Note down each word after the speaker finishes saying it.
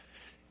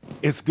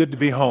It's good to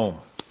be home.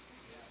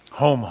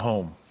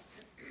 Home.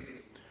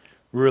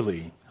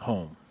 Really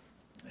home.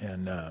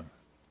 And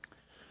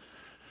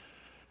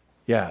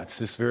it's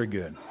just very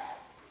good.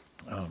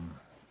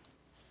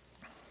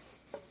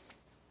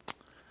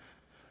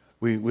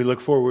 We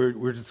look forward,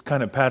 we're just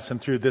kind of passing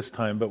through this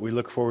time, but we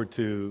look forward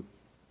to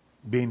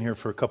being here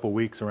for a couple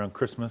weeks around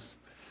Christmas.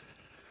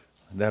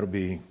 That'll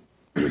be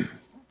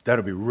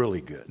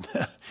really good.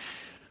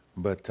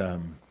 But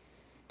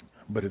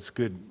it's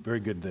good, very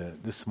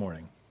good this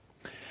morning.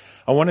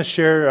 I want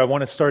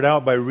to start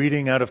out by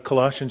reading out of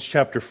Colossians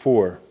chapter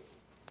 4.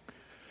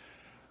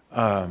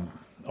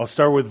 I'll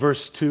start with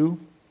verse 2.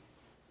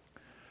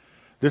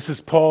 This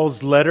is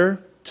Paul's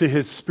letter to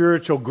his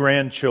spiritual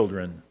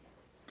grandchildren.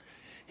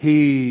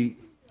 He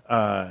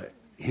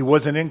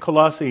wasn't in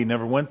Colossae, he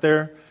never went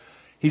there.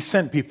 He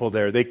sent people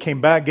there. They came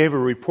back, gave a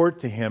report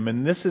to him,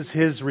 and this is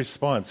his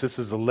response. This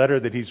is the letter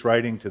that he's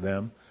writing to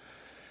them.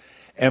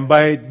 And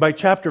by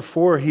chapter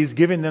 4, he's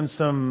giving them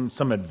some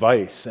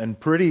advice. And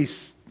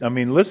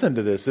listen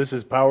to this. This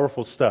is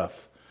powerful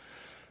stuff.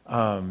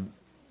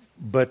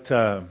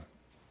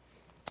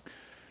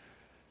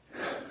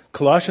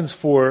 Colossians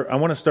 4, I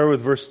want to start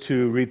with verse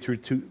 2, read through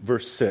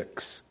verse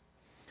 6.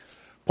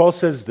 Paul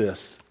says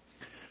this: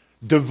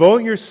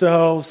 "Devote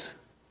yourselves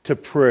to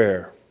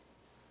prayer,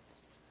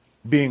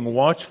 being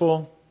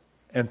watchful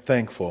and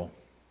thankful.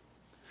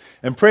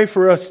 And pray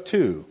for us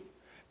too,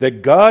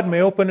 that God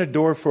may open a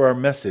door for our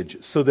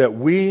message, so that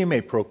we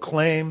may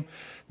proclaim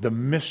the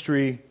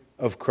mystery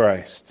of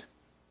Christ."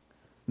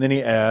 And then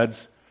he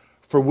adds,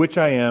 "For which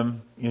I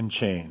am in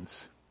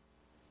chains.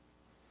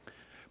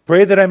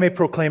 Pray that I may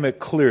proclaim it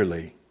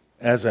clearly,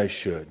 as I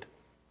should.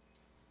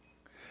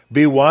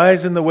 Be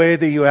wise in the way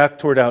that you act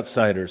toward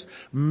outsiders.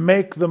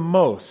 Make the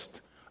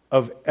most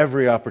of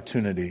every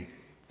opportunity.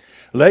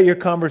 Let your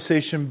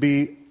conversation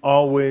be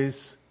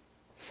always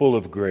full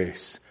of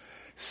grace,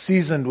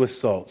 seasoned with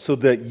salt, so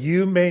that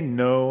you may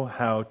know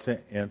how to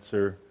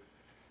answer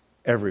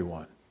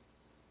everyone."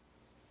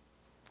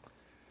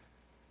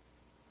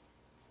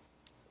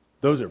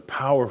 Those are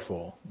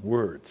powerful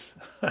words.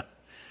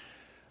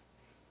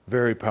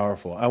 Very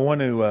powerful. I'm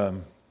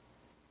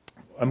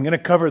going to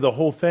cover the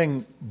whole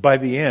thing by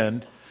the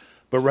end,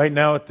 but right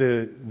now at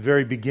the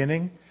very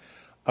beginning,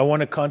 I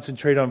want to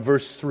concentrate on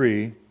verse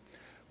 3,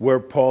 where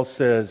Paul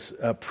says,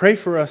 "Pray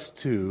for us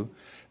too,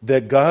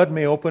 that God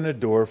may open a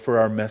door for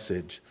our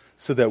message,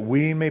 so that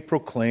we may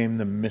proclaim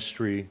the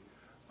mystery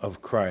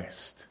of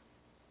Christ."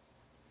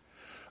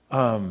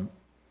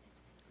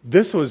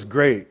 This was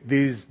great.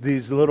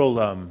 These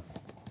little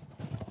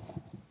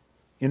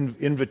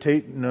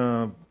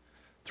invitation,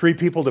 3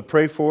 people to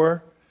pray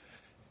for,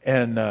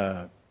 and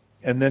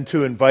then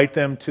to invite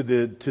them to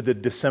the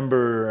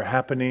December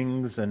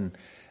happenings and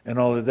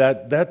all of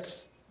that.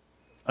 That's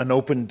an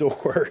open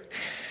door.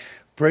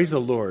 Praise the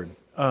Lord.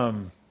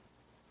 Colleen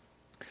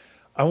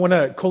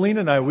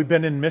and I, we've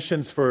been in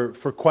missions for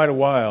quite a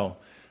while,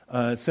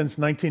 since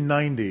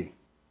 1990.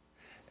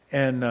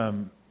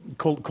 And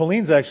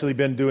Colleen's actually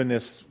been doing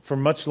this for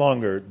much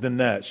longer than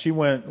that. She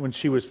went when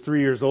she was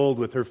 3 years old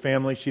with her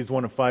family. She's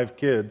one of 5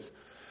 kids.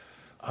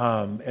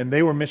 And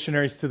they were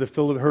missionaries to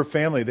her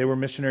family. They were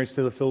missionaries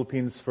to the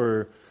Philippines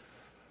for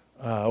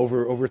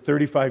over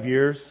 35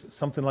 years,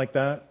 something like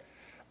that.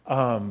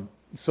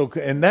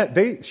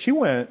 She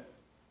went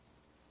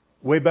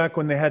way back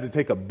when they had to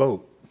take a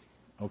boat.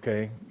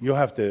 Okay, you'll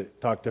have to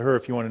talk to her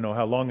if you want to know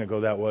how long ago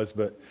that was,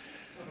 but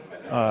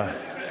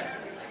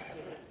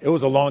it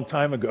was a long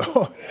time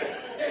ago.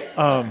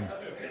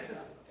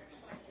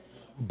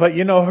 But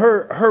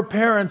her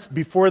parents,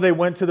 before they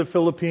went to the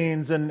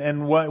Philippines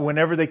and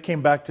whenever they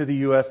came back to the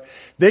U.S.,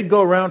 they'd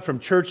go around from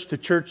church to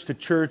church to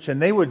church,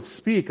 and they would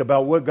speak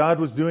about what God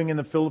was doing in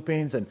the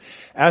Philippines and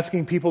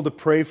asking people to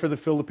pray for the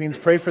Philippines,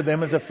 pray for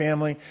them as a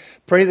family,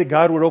 pray that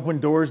God would open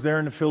doors there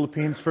in the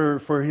Philippines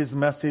for His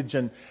message.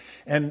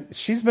 And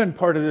she's been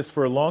part of this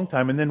for a long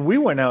time. And then we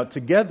went out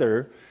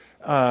together,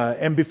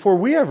 and before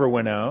we ever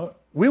went out,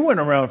 we went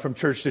around from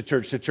church to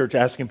church to church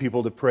asking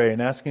people to pray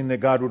and asking that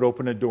God would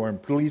open a door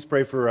and please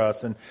pray for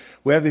us. And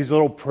we have these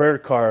little prayer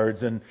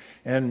cards, and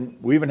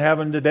we even have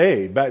them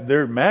today.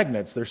 They're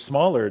magnets. They're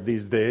smaller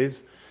these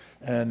days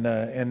and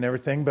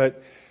everything.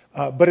 But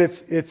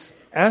it's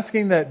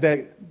asking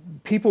that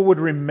people would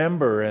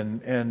remember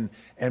and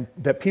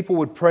that people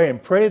would pray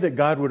and pray that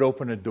God would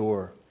open a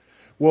door.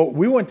 Well,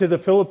 we went to the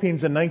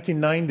Philippines in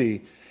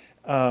 1990.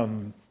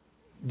 Do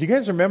you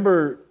guys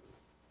remember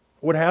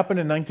what happened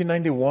in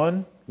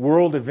 1991?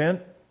 World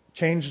event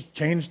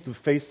changed the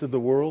face of the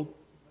world.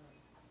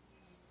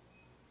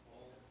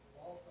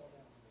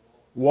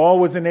 Wall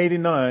was in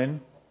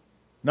 89,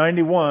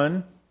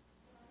 91.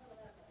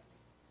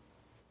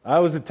 I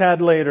was a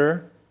tad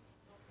later.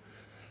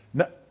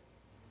 I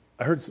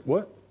heard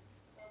what?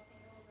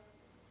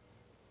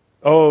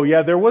 Oh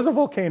yeah, there was a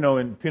volcano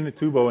in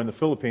Pinatubo in the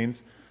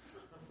Philippines.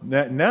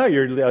 Now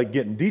you're like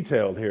getting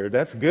detailed here.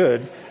 That's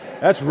good.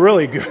 That's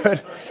really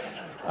good.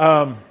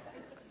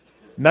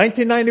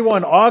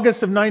 1991,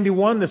 August of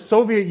 91, the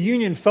Soviet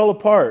Union fell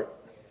apart.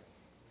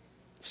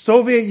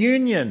 Soviet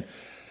Union,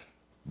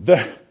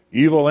 the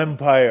evil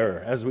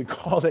empire, as we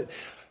called it,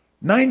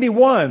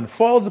 91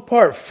 falls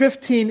apart.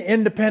 15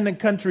 independent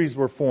countries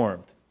were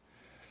formed.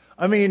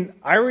 I mean,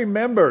 I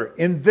remember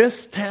in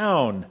this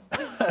town,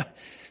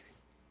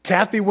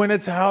 Kathy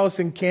Winnett's house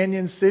in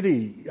Canyon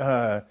City,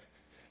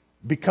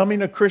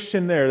 becoming a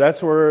Christian there.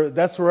 That's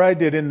where I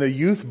did in the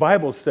youth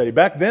Bible study.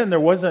 Back then, there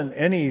wasn't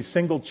any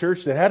single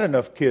church that had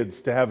enough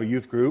kids to have a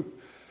youth group.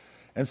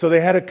 And so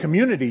they had a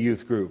community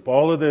youth group.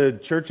 All of the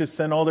churches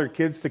sent all their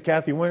kids to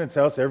Kathy Winnett's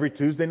house every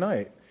Tuesday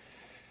night.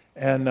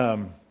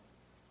 And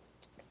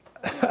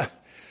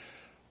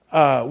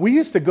we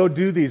used to go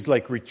do these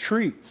like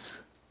retreats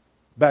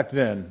back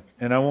then.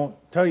 And I won't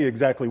tell you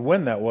exactly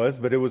when that was,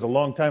 but it was a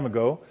long time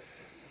ago.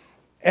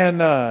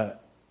 And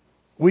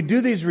we'd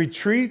do these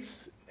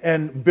retreats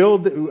and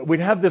we'd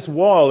have this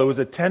wall. It was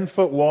a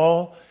 10-foot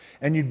wall.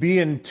 And you'd be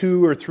in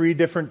 2 or 3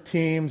 different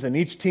teams, and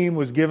each team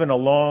was given a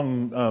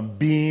long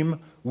beam,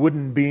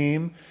 wooden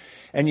beam.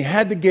 And you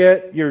had to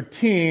get your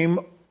team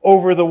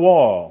over the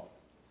wall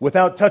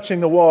without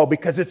touching the wall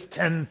because it's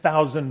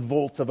 10,000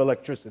 volts of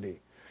electricity,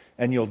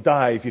 and you'll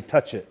die if you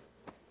touch it.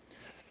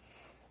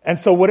 And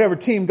so whatever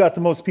team got the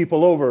most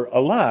people over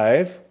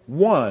alive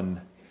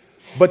won.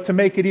 But to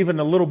make it even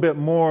a little bit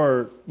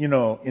more,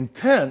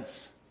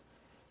 intense,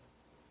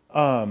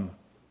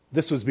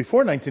 this was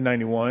before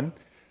 1991,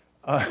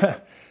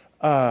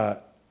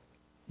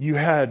 you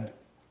had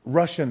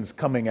Russians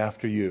coming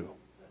after you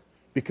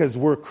because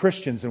we're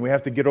Christians and we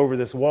have to get over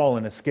this wall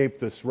and escape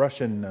this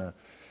Russian.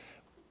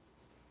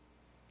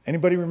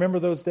 Anybody remember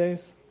those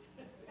days?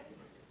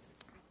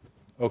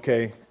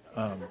 Okay.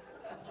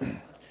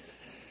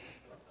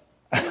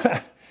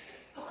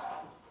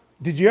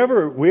 Did you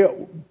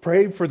ever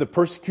pray for the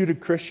persecuted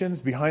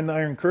Christians behind the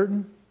Iron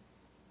Curtain?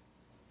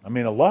 I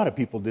mean, a lot of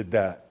people did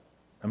that.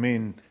 I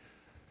mean,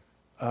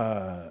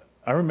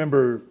 I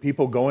remember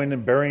people going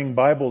and burying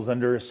Bibles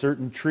under a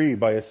certain tree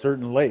by a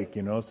certain lake,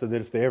 so that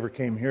if they ever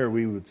came here,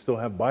 we would still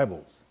have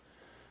Bibles.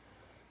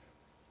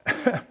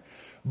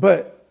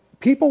 But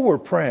people were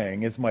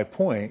praying, is my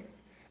point,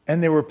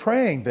 and they were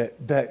praying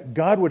that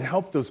God would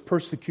help those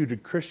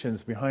persecuted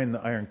Christians behind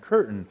the Iron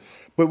Curtain.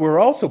 But we're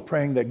also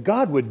praying that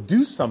God would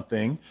do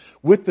something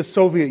with the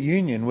Soviet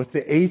Union, with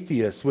the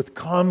atheists, with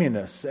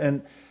communists.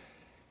 And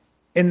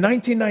in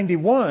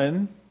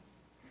 1991,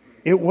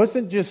 it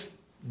wasn't just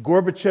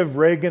Gorbachev,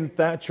 Reagan,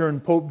 Thatcher,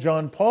 and Pope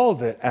John Paul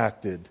that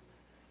acted.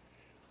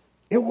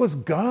 It was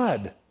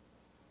God.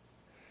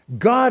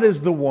 God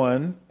is the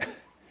one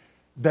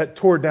that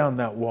tore down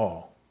that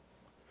wall.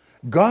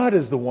 God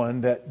is the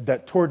one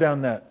that tore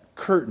down that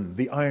curtain,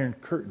 the Iron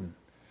Curtain.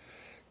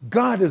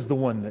 God is the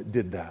one that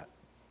did that.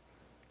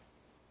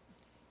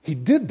 He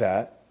did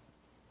that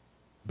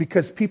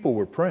because people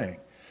were praying.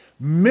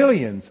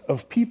 Millions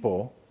of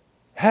people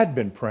had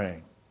been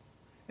praying.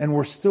 And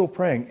we're still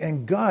praying.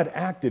 And God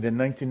acted in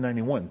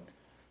 1991.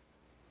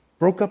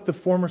 Broke up the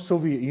former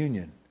Soviet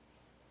Union.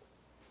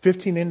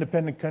 15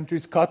 independent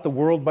countries, caught the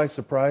world by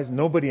surprise.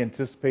 Nobody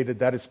anticipated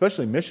that,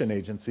 especially mission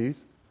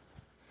agencies.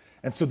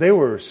 And so they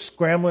were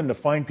scrambling to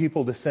find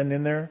people to send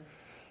in there.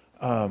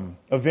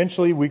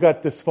 Eventually, we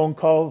got this phone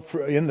call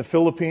in the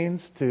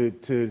Philippines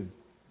to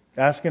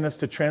asking us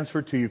to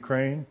transfer to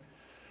Ukraine.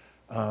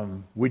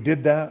 We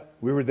did that.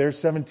 We were there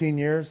 17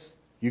 years.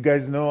 You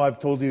guys know I've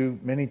told you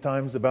many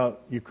times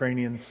about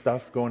Ukrainian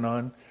stuff going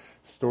on,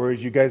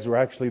 stories. You guys were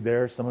actually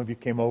there. Some of you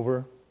came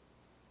over.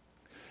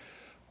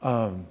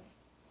 God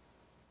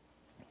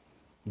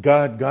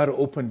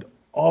opened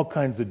all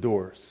kinds of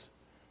doors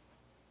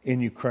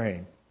in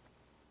Ukraine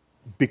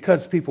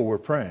because people were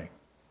praying.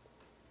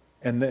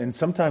 And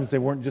sometimes they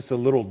weren't just a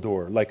little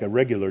door, like a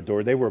regular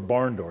door. They were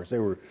barn doors. They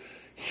were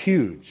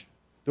huge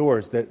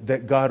doors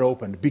that God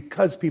opened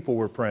because people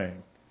were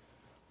praying,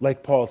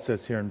 like Paul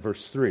says here in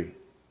verse 3.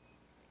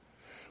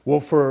 Well,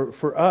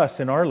 for us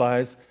in our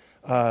lives,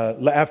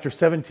 after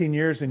 17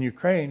 years in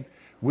Ukraine,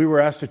 we were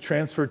asked to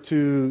transfer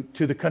to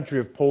the country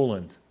of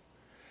Poland.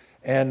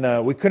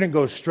 And we couldn't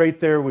go straight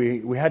there.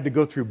 We had to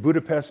go through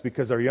Budapest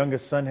because our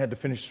youngest son had to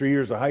finish 3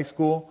 years of high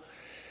school.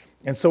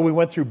 And so we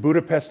went through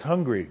Budapest,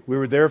 Hungary. We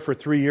were there for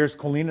 3 years.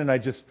 Colleen and I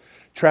just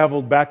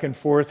traveled back and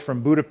forth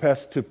from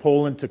Budapest to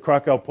Poland, to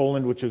Krakow,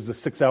 Poland, which is a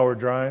 6-hour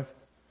drive.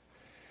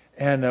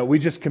 And we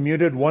just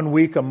commuted 1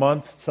 week a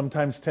month,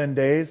 sometimes 10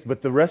 days.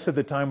 But the rest of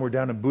the time we're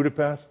down in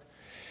Budapest.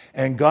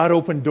 And God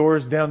opened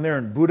doors down there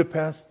in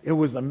Budapest. It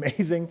was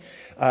amazing.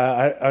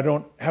 I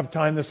don't have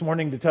time this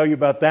morning to tell you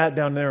about that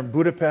down there in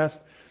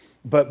Budapest.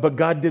 But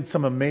God did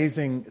some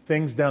amazing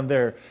things down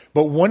there.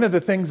 But one of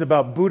the things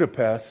about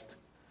Budapest,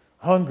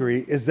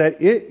 Hungary, is that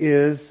it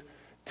is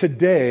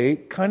today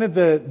kind of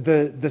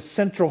the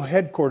central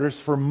headquarters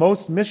for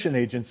most mission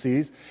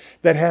agencies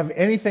that have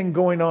anything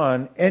going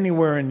on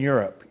anywhere in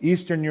Europe,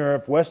 Eastern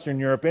Europe, Western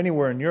Europe,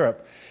 anywhere in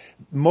Europe.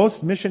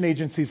 Most mission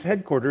agencies'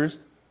 headquarters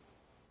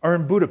are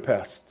in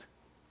Budapest,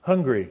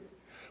 Hungary.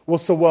 Well,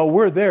 so while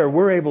we're there,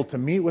 we're able to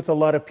meet with a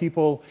lot of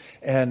people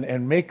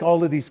and make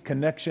all of these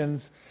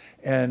connections.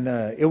 And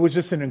it was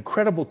just an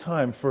incredible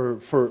time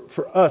for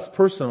us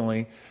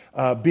personally,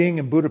 being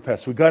in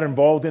Budapest. We got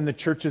involved in the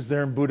churches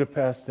there in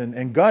Budapest,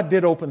 and God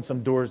did open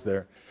some doors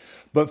there.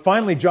 But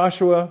finally,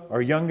 Joshua,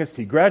 our youngest,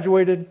 he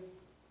graduated.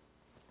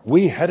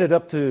 We headed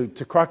up to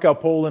Krakow,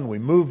 Poland. We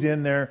moved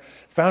in there,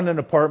 found an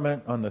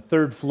apartment on the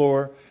third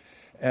floor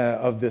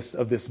of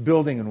this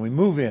building, and we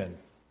move in.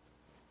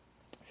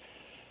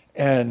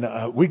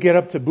 And we get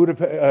up to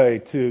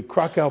Budapest, to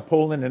Krakow,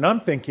 Poland, and I'm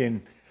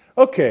thinking,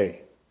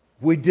 okay,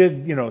 we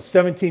did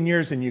 17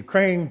 years in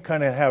Ukraine,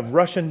 kind of have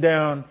Russian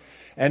down,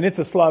 and it's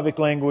a Slavic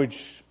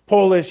language.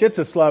 Polish, it's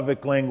a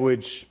Slavic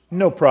language,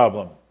 no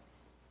problem.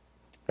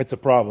 It's a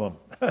problem.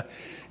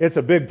 It's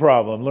a big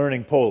problem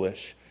learning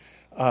Polish.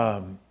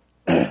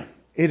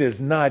 It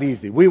is not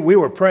easy. We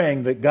were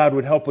praying that God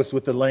would help us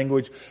with the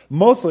language.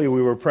 Mostly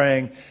we were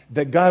praying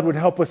that God would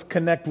help us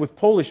connect with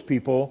Polish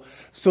people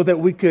so that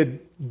we could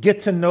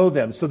get to know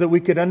them, so that we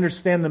could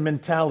understand the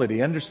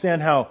mentality,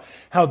 understand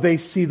how they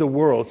see the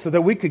world, so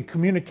that we could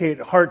communicate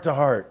heart to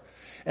heart.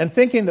 And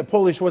thinking that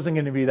Polish wasn't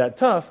going to be that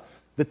tough,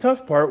 the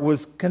tough part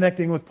was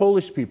connecting with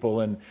Polish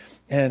people and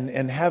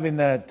having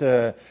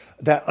that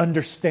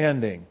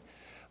understanding.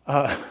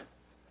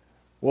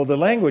 Well, the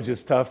language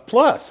is tough.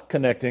 Plus,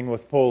 connecting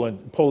with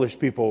Polish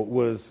people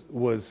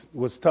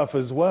was tough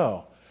as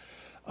well.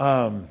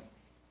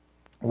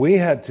 We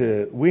had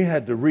to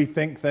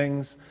rethink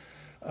things,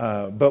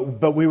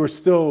 but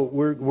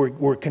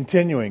we're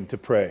continuing to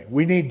pray.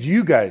 We need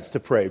you guys to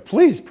pray.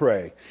 Please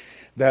pray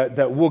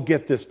that we'll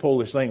get this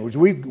Polish language.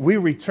 We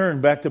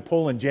returned back to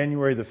Poland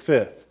January the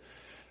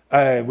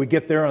 5th. We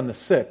get there on the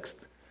 6th.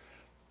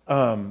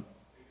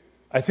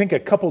 I think a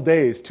couple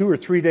days, 2 or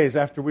 3 days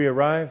after we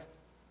arrive,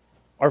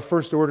 our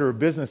first order of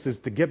business is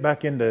to get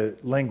back into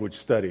language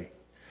study.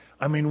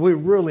 I mean, we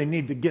really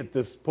need to get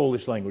this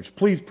Polish language.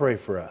 Please pray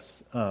for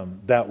us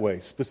that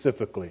way,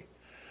 specifically.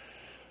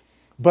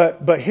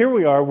 But here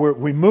we are.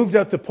 We moved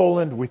up to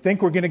Poland. We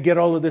think we're going to get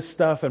all of this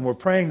stuff, and we're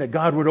praying that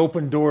God would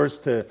open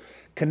doors to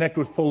connect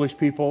with Polish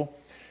people.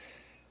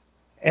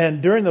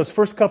 And during those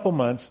first couple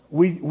months,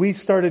 we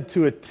started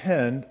to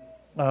attend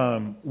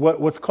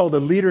what's called a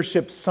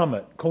leadership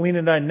summit. Colleen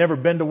and I had never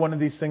been to one of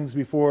these things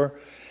before.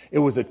 It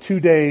was a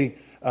 2-day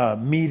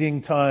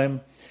meeting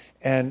time,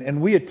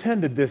 and we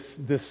attended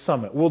this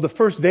summit. Well, the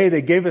first day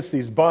they gave us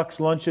these box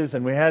lunches,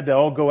 and we had to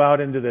all go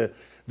out into the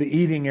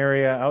eating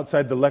area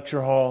outside the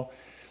lecture hall.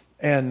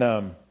 And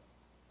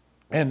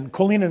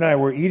Colleen and I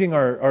were eating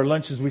our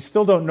lunches. We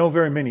still don't know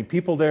very many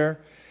people there.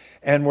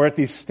 And we're at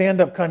these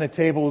stand-up kind of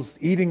tables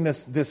eating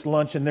this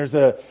lunch. And there's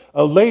a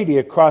lady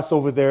across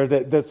over there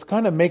that's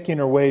kind of making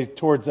her way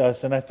towards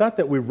us. And I thought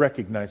that we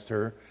recognized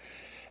her.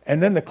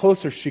 And then the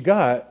closer she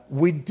got,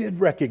 we did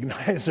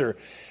recognize her.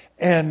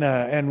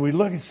 And we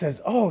look and says,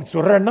 oh, it's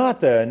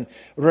Renata. And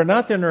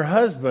Renata and her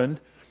husband,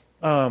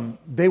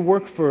 they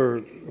work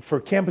for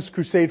Campus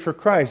Crusade for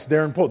Christ.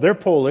 They're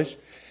Polish.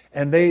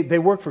 And they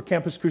work for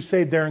Campus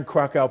Crusade there in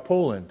Krakow,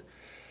 Poland.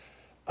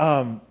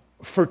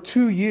 For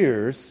 2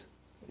 years,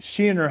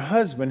 she and her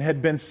husband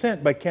had been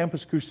sent by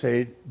Campus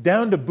Crusade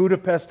down to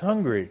Budapest,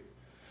 Hungary,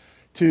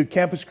 to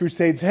Campus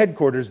Crusade's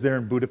headquarters there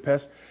in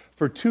Budapest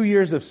for 2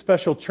 years of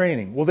special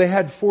training. Well, they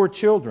had 4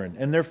 children,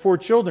 and their 4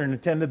 children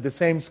attended the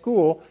same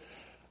school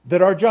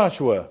that our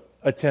Joshua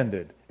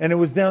attended. And it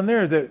was down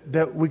there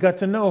that we got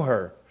to know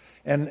her.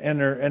 And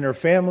her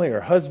family,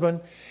 her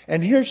husband.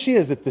 And here she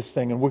is at this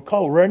thing, and we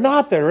call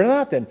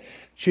Renata. And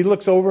she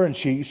looks over, and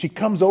she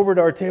comes over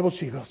to our table.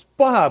 She goes,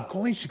 Bob,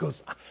 Colleen, she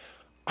goes,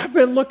 I've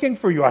been looking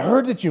for you. I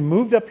heard that you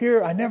moved up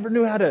here. I never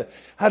knew how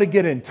to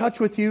get in touch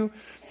with you.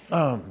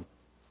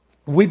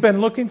 We've been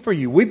looking for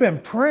you. We've been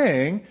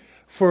praying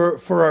for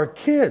our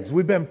kids.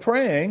 We've been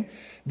praying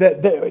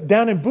that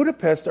down in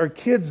Budapest, our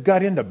kids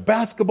got into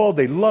basketball.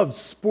 They loved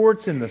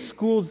sports in the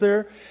schools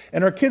there.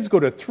 And our kids go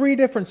to 3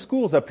 different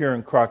schools up here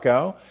in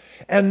Krakow,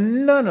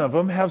 and none of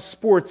them have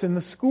sports in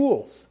the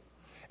schools.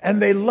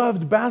 And they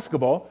loved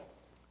basketball.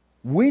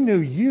 We knew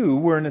you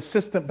were an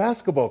assistant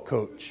basketball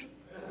coach.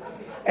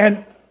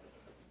 And,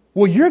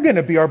 well, you're going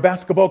to be our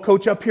basketball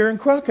coach up here in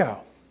Krakow.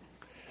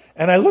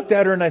 And I looked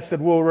at her and I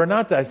said, well,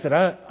 Renata, I said,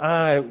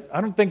 I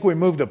don't think we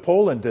moved to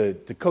Poland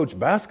to coach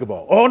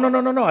basketball. Oh,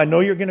 no. I know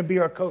you're going to be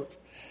our coach.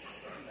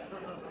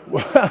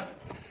 Well,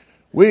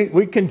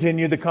 we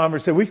continued the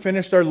conversation. We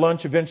finished our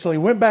lunch eventually,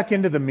 went back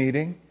into the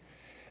meeting.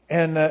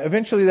 And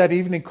eventually that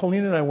evening,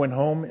 Colleen and I went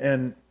home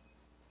and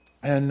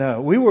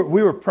we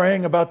were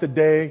praying about the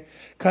day,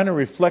 kind of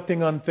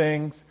reflecting on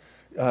things,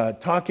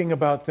 talking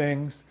about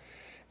things.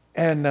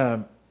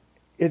 And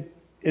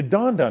it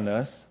dawned on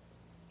us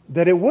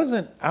that it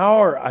wasn't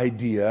our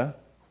idea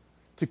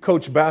to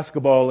coach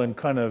basketball and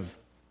kind of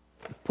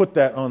put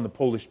that on the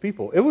Polish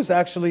people. It was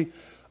actually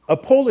a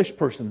Polish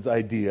person's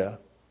idea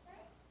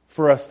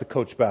for us to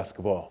coach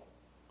basketball.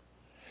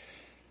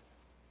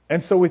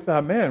 And so we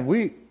thought, man,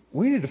 we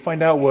need to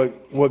find out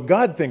what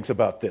God thinks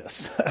about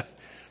this.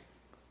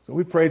 So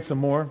we prayed some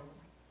more.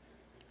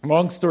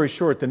 Long story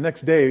short, the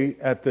next day,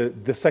 at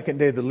the second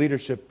day of the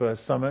leadership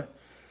summit,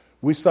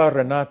 we saw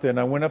Renata, and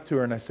I went up to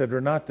her and I said,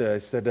 Renata, I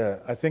said,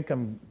 I think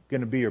I'm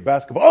going to be your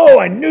basketball. Oh,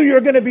 I knew you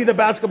were going to be the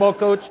basketball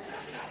coach.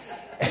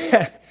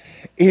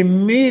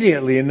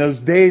 Immediately, in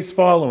those days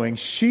following,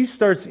 she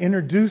starts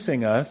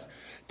introducing us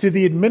to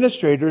the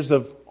administrators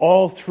of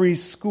all 3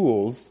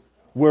 schools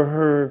where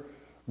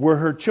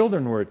her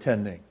children were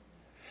attending.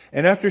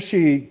 And after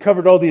she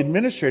covered all the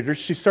administrators,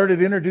 she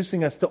started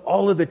introducing us to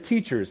all of the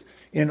teachers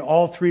in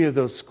all 3 of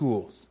those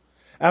schools.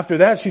 After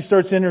that, she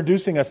starts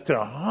introducing us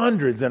to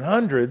hundreds and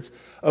hundreds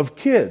of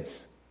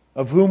kids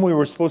of whom we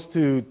were supposed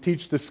to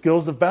teach the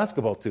skills of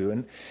basketball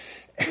to.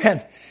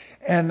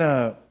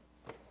 And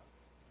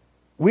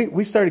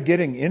we started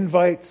getting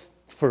invites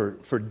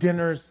for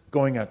dinners,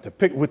 going out to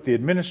pick with the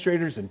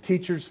administrators and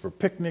teachers for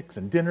picnics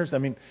and dinners. I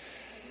mean,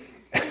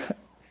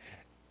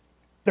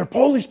 they're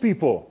Polish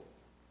people.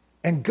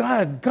 And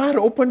God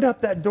opened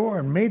up that door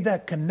and made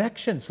that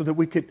connection so that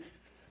we could.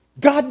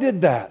 God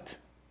did that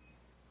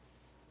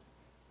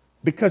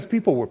because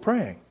people were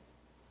praying.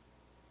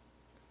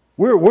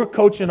 We're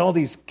coaching all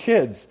these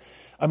kids.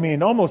 I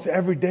mean, almost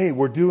every day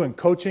we're doing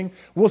coaching.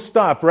 We'll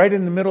stop right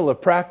in the middle of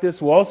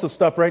practice. We'll also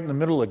stop right in the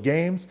middle of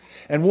games.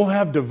 And we'll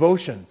have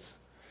devotions.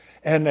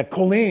 And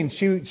Colleen,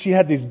 she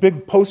had these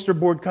big poster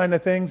board kind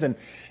of things.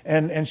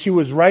 And she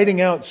was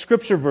writing out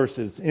scripture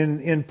verses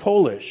in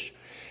Polish.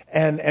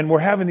 And we're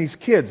having these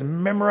kids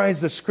memorize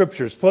the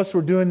scriptures. Plus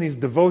we're doing these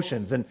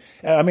devotions. And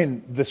I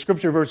mean, the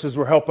scripture verses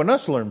were helping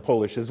us learn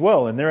Polish as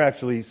well. And they're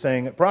actually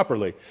saying it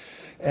properly.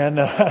 And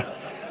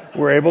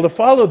we're able to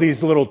follow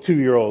these little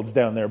 2-year-olds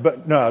down there.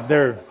 But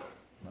no,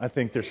 I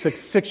think they're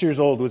 6 years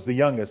old was the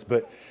youngest.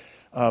 But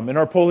and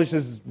our Polish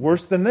is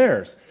worse than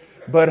theirs.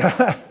 But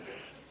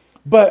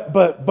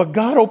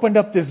God opened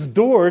up this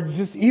door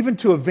just even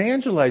to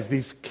evangelize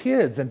these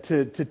kids and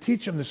to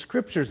teach them the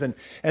scriptures. And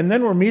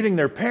then we're meeting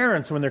their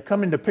parents when they're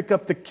coming to pick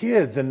up the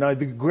kids and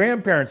the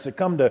grandparents that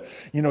come to,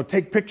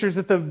 take pictures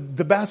at the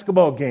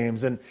basketball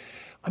games. And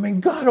I mean,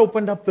 God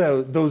opened up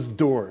those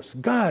doors.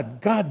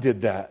 God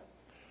did that.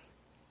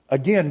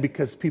 Again,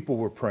 because people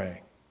were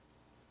praying.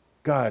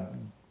 God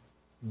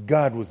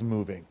was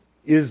moving,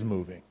 is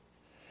moving.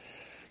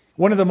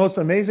 One of the most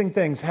amazing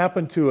things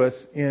happened to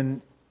us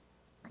in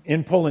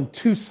Poland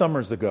 2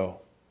 summers ago.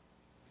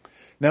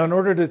 Now, in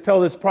order to tell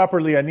this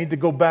properly, I need to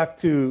go back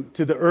to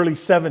the early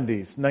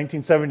 70s,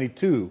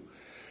 1972.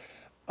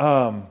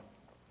 In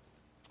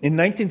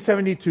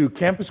 1972,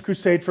 Campus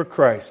Crusade for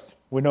Christ.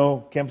 We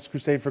know Campus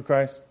Crusade for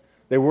Christ.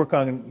 They work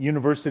on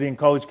university and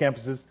college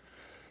campuses.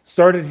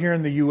 Started here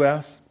in the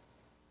U.S.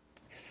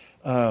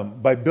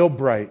 By Bill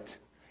Bright.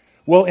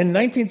 Well, in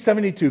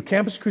 1972,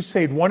 Campus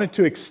Crusade wanted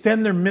to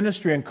extend their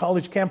ministry on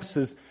college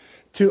campuses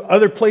to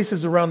other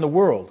places around the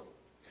world.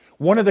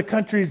 One of the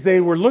countries they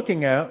were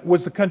looking at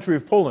was the country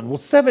of Poland. Well,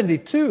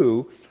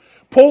 72,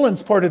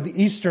 Poland's part of the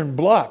Eastern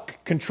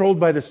Bloc, controlled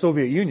by the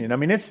Soviet Union. I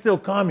mean, it's still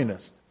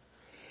communist.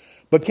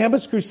 But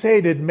Campus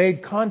Crusade had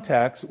made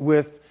contacts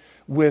with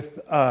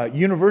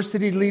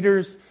university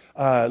leaders,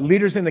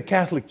 leaders in the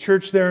Catholic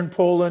Church there in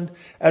Poland,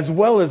 as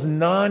well as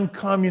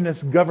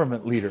non-communist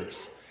government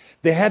leaders.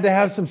 They had to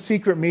have some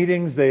secret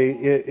meetings.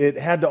 It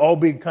had to all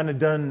be kind of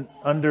done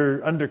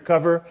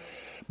undercover.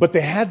 But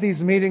they had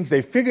these meetings.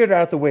 They figured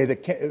out a way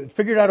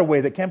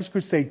that Campus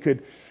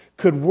Crusade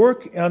could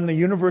work on the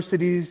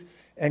universities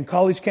and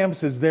college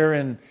campuses there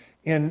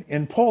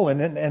in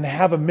Poland and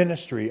have a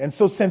ministry. And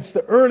so since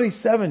the early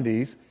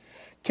 70s,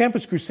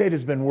 Campus Crusade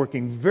has been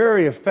working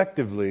very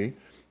effectively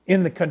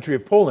in the country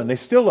of Poland. They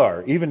still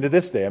are, even to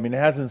this day. I mean, it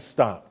hasn't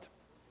stopped.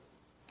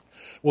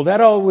 Well,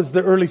 that all was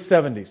the early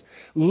 70s.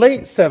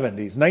 Late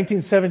 70s,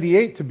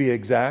 1978 to be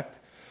exact,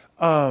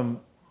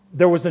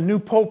 there was a new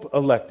pope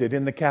elected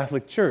in the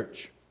Catholic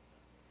Church.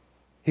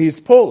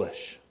 He's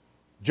Polish,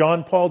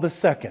 John Paul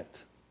II.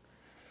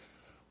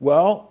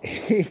 Well,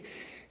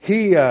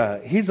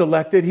 he's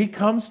elected. He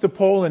comes to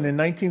Poland in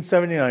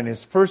 1979,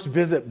 his first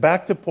visit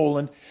back to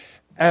Poland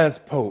as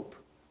pope.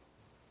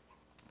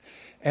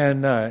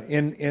 And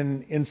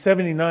in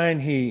 79,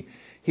 he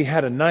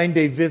had a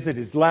 9-day visit.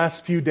 His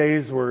last few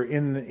days were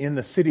in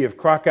the city of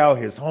Krakow,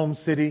 his home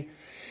city.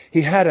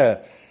 He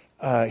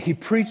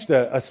preached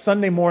a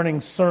Sunday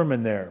morning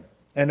sermon there,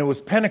 and it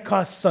was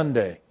Pentecost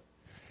Sunday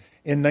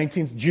in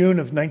June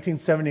of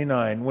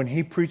 1979 when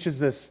he preaches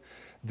this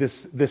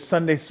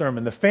Sunday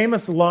sermon. The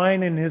famous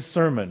line in his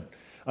sermon.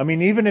 I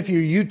mean, even if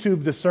you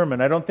YouTube the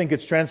sermon, I don't think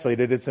it's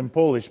translated. It's in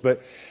Polish,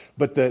 but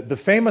the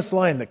famous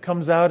line that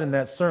comes out in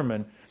that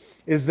sermon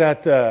is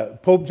that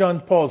Pope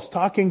John Paul is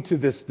talking to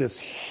this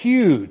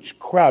huge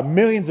crowd,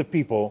 millions of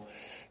people,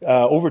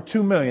 over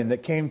 2 million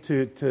that came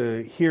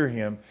to hear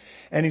him.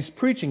 And he's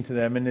preaching to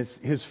them, and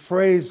his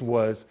phrase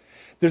was,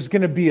 there's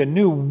going to be a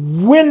new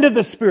wind of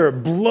the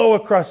Spirit blow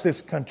across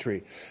this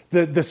country.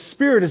 The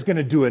Spirit is going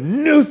to do a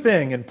new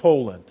thing in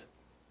Poland.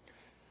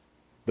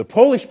 The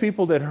Polish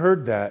people that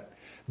heard that,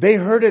 they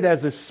heard it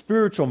as a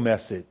spiritual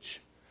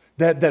message,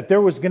 that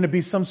there was going to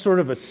be some sort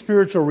of a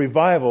spiritual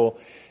revival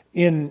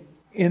in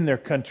their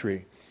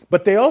country.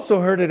 But they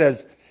also heard it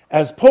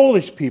as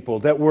Polish people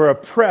that were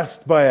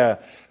oppressed by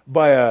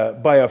by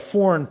a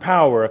foreign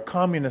power, a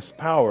communist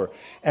power.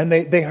 And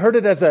they heard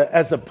it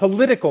as a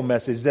political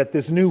message that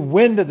this new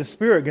wind of the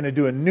Spirit going to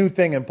do a new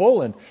thing in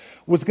Poland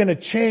was going to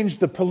change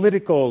the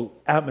political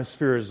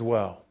atmosphere as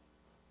well.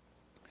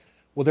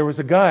 Well, there was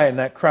a guy in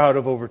that crowd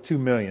of over 2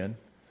 million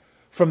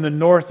from the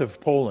north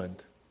of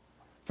Poland,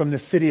 from the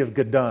city of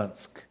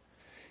Gdansk.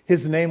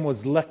 His name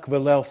was Lech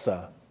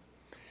Walesa.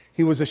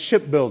 He was a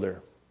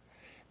shipbuilder.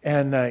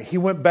 And he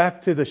went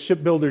back to the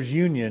Shipbuilders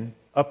Union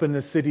up in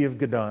the city of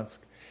Gdansk.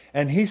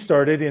 And he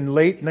started in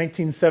late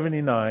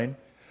 1979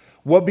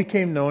 what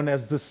became known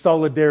as the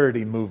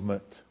Solidarity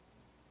Movement.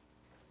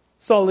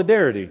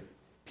 Solidarity.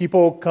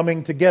 People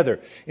coming together.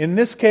 In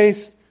this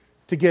case,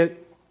 to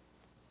get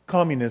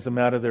communism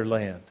out of their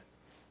land.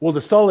 Well,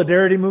 the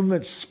Solidarity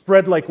Movement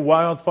spread like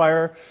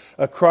wildfire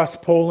across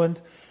Poland,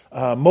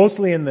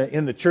 mostly in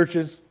the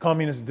churches.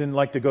 Communists didn't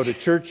like to go to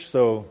church,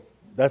 so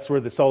that's where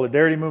the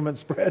Solidarity Movement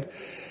spread.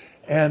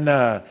 And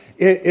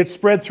it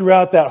spread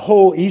throughout that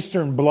whole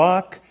Eastern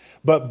Bloc,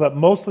 but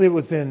mostly it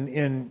was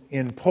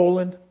in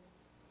Poland.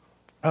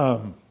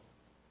 And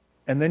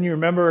then you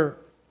remember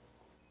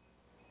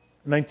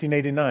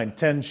 1989,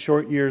 10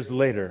 short years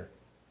later,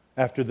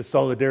 after the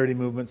Solidarity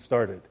Movement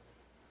started.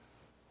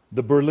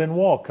 The Berlin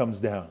Wall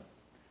comes down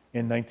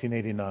in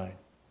 1989.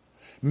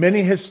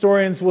 Many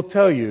historians will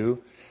tell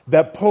you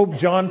that Pope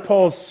John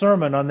Paul's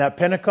sermon on that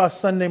Pentecost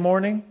Sunday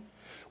morning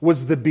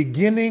was the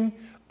beginning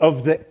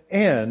of the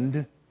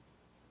end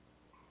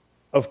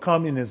of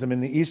communism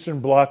in the Eastern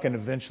Bloc and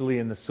eventually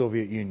in the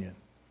Soviet Union.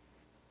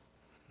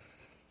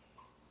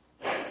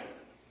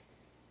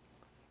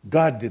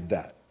 God did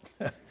that.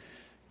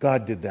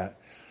 God did that.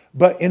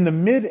 But in the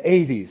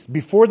mid-'80s,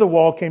 before the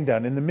wall came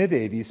down, in the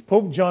mid-'80s,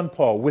 Pope John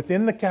Paul,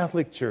 within the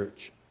Catholic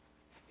Church,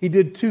 he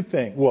did two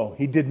things. Well,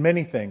 he did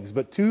many things,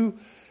 but two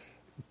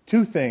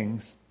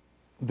things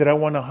that I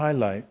want to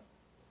highlight.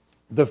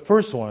 The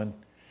first one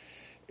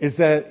is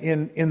that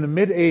in the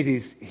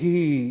mid-'80s,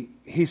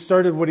 he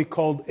started what he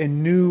called a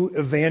new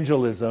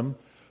evangelism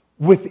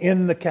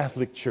within the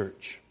Catholic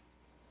Church.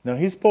 Now,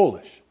 he's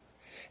Polish,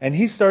 and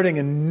he's starting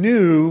a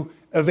new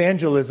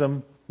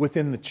evangelism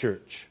within the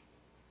church,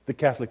 the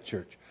Catholic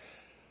Church.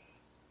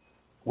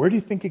 Where do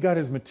you think he got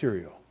his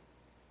material?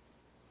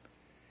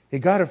 He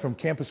got it from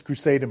Campus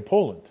Crusade in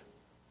Poland.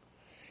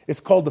 It's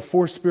called the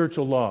Four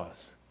Spiritual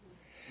Laws.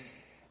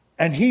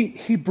 And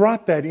he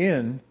brought that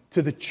in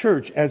to the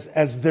church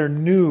as their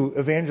new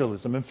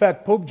evangelism. In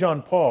fact, Pope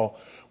John Paul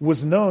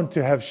was known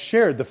to have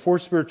shared the Four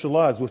Spiritual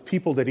Laws with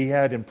people that he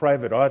had in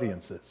private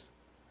audiences.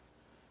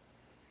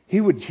 He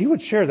would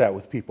share that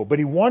with people, but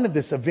he wanted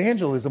this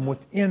evangelism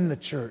within the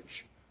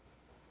church,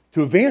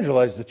 to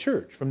evangelize the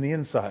church from the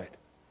inside.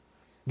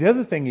 The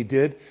other thing he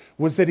did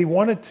was that he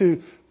wanted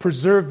to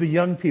preserve the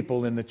young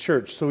people in the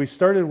church. So he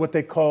started what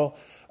they call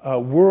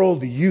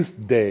World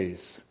Youth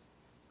Days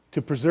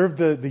to preserve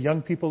the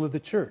young people of the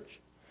church.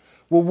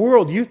 Well,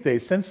 World Youth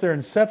Days, since their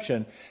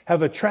inception,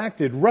 have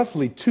attracted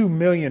roughly 2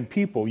 million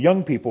people,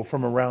 young people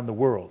from around the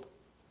world.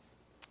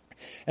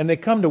 And they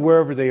come to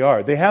wherever they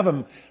are. They have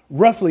them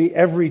roughly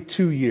every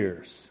 2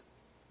 years.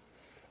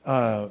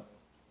 2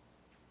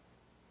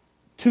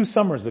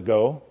 summers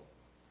ago,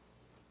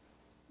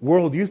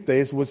 World Youth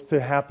Days was to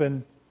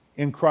happen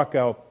in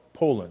Krakow,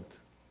 Poland.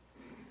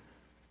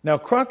 Now,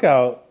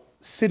 Krakow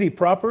city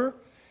proper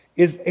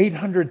is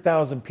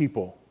 800,000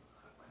 people.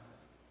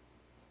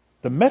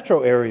 The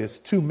metro area is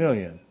 2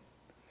 million.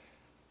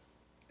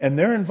 And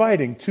they're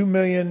inviting 2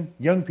 million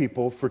young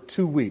people for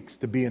 2 weeks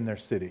to be in their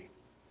city.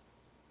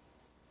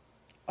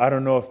 I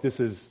don't know if this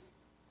is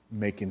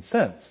making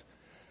sense,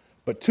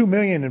 but 2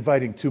 million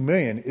inviting 2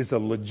 million is a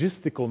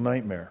logistical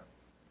nightmare.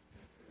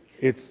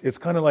 It's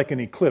kind of like an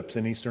eclipse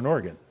in Eastern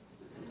Oregon.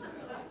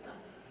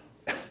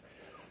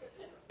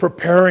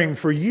 Preparing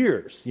for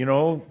years,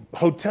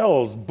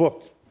 hotels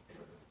booked,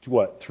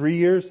 3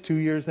 years, 2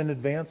 years in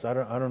advance? I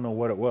don't know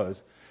what it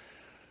was.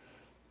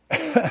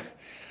 It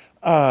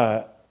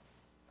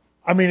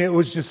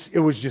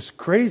was just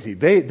crazy.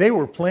 They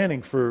were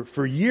planning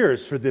for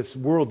years for this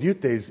World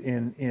Youth Days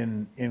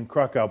in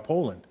Krakow,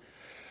 Poland.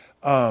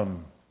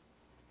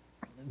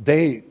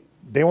 They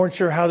weren't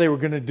sure how they were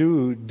going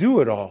to do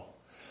it all.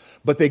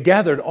 But they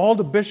gathered all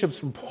the bishops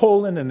from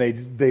Poland and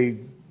they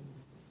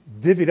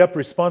divvied up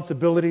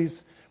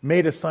responsibilities,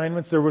 made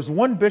assignments. There was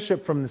one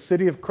bishop from the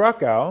city of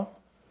Krakow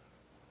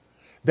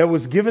that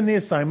was given the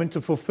assignment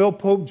to fulfill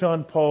Pope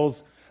John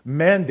Paul's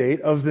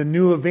mandate of the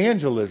new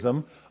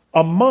evangelism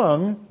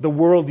among the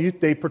World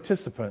Youth Day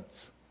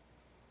participants.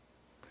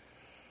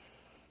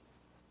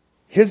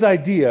 His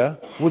idea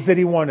was that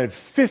he wanted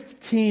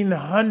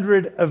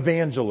 1,500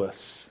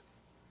 evangelists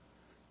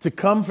to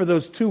come for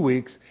those 2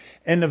 weeks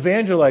and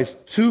evangelize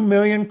 2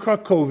 million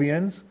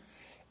Krakowians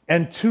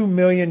and 2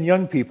 million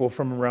young people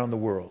from around the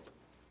world.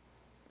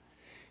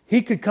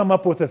 He could come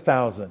up with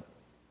 1,000.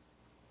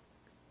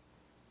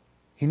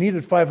 He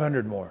needed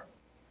 500 more.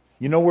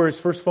 You know where his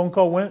first phone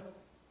call went?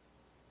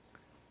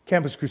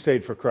 Campus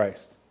Crusade for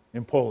Christ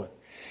in Poland.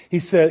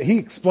 He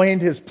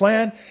explained his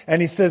plan,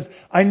 and he says,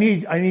 I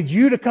need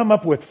you to come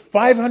up with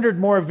 500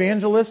 more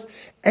evangelists,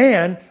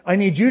 and I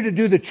need you to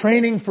do the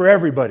training for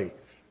everybody.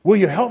 Will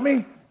you help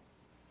me?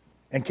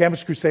 And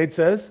Campus Crusade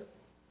says,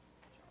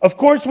 of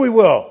course we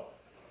will.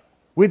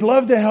 We'd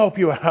love to help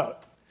you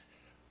out.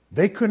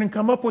 They couldn't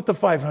come up with the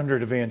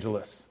 500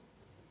 evangelists.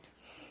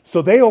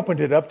 So they opened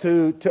it up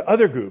to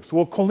other groups.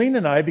 Well, Colleen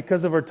and I,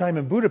 because of our time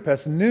in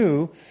Budapest,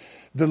 knew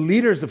the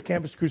leaders of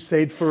Campus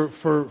Crusade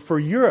for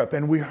Europe.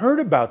 And we heard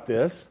about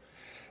this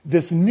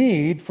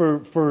need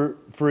for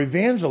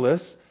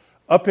evangelists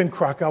up in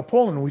Krakow,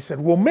 Poland. We said,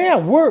 well,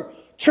 man, we're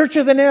Church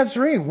of the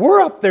Nazarene.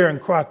 We're up there in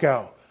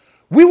Krakow.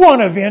 We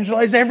want to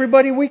evangelize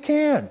everybody we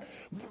can.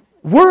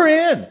 We're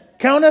in.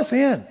 Count us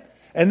in.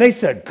 And they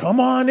said, come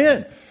on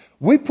in.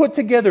 We put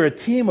together a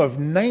team of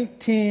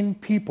 19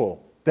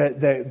 people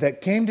that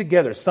came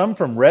together, some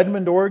from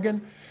Redmond,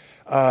 Oregon,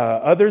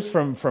 others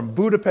from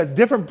Budapest,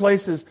 different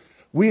places.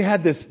 We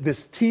had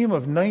this team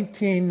of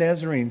 19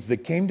 Nazarenes that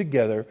came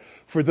together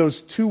for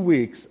those 2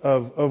 weeks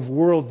of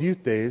World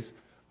Youth Days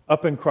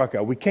up in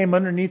Krakow. We came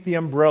underneath the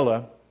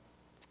umbrella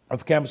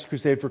of Campus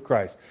Crusade for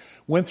Christ.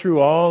 Went through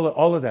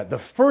all of that. The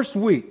first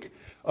week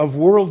of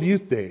World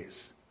Youth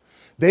Days,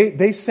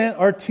 they sent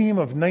our team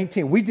of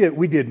 19. We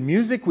did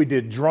music, we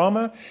did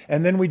drama,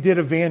 and then we did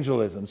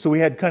evangelism. So we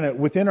had kind of,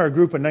 within our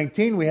group of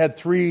 19, we had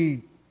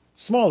 3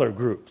 smaller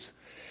groups.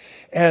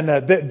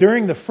 And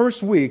during the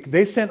first week,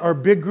 they sent our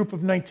big group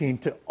of 19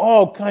 to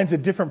all kinds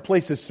of different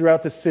places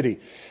throughout the city.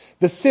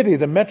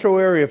 The metro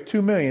area of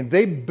 2 million,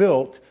 they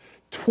built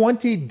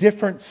 20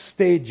 different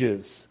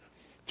stages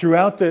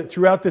throughout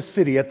the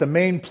city, at the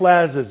main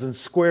plazas and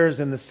squares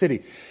in the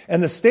city.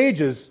 And the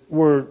stages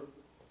were,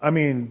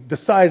 the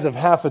size of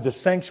half of the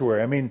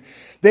sanctuary.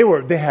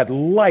 They had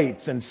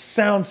lights and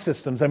sound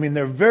systems.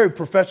 They're very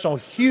professional,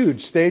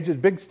 huge stages,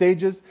 big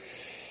stages.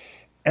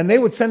 And they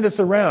would send us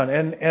around,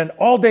 and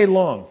all day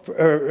long,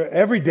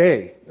 every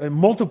day, in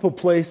multiple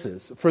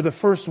places for the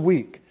first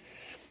week.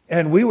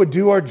 And we would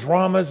do our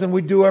dramas, and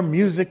we'd do our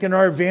music and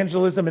our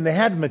evangelism, and they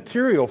had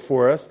material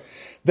for us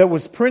that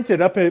was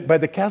printed up by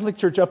the Catholic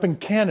Church up in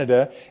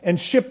Canada and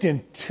shipped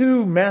in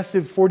 2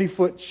 massive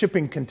 40-foot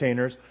shipping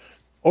containers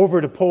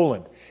over to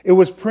Poland. It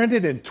was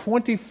printed in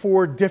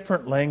 24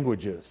 different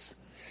languages.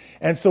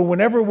 And so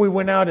whenever we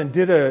went out and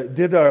did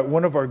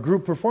one of our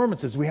group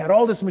performances, we had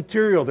all this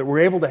material that we were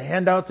able to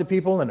hand out to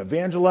people and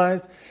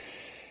evangelize.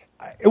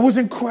 It was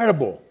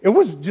incredible. It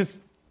was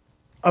just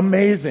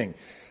amazing.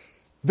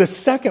 The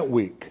second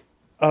week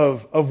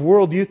of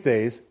World Youth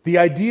Days, the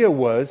idea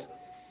was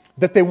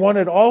that they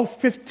wanted all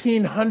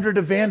 1,500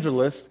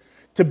 evangelists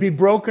to be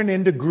broken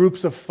into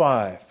groups of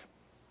 5.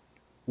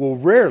 Well,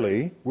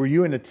 rarely were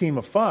you in a team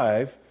of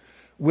 5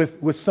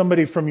 with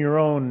somebody from your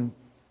own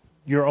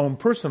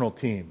personal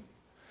team.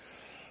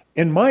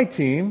 In my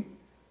team,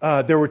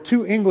 there were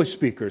 2 English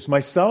speakers,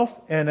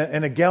 myself and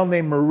a gal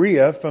named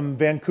Maria from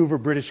Vancouver,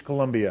 British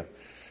Columbia.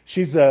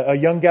 She's a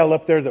young gal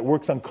up there that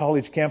works on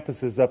college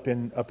campuses up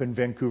in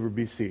Vancouver,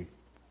 BC.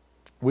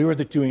 We were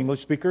the 2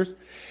 English speakers.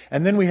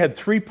 And then we had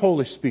 3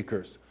 Polish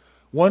speakers.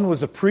 One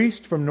was a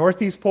priest from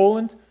northeast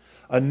Poland,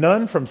 a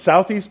nun from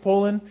southeast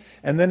Poland,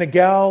 and then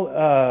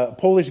a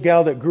Polish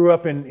gal that grew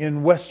up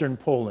in western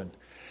Poland.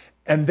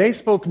 And they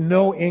spoke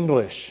no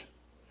English.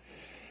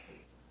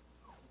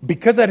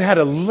 Because I'd had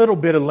a little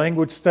bit of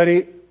language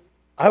study,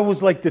 I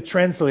was like the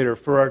translator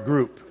for our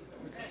group.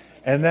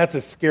 And that's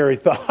a scary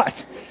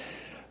thought.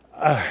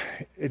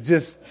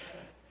 It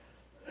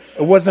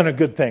wasn't a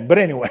good thing. But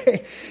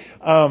anyway,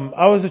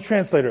 I was a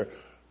translator.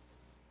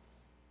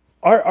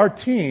 Our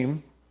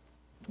team,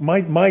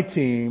 my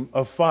team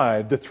of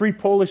 5, the 3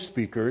 Polish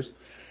speakers,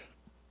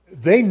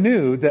 they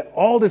knew that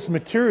all this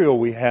material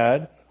we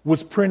had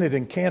was printed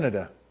in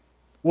Canada.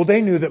 Well,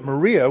 they knew that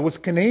Maria was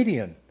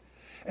Canadian.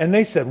 And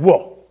they said,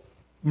 well,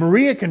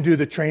 Maria can do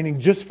the training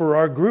just for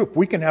our group.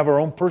 We can have our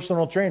own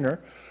personal trainer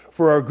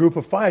for our group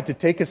of 5 to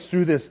take us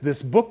through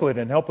this booklet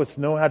and help us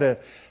know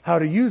how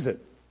to use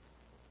it.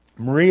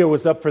 Maria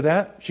was up for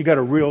that. She got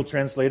a real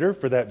translator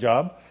for that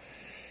job.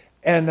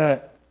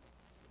 And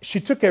she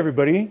took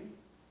everybody,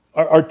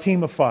 our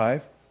team of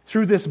 5,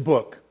 through this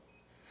book.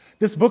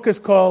 This book is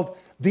called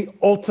The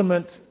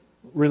Ultimate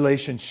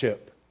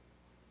Relationship.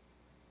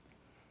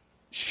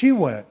 She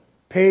went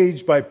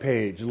page by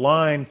page,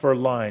 line for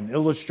line,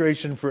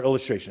 illustration for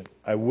illustration.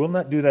 I will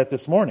not do that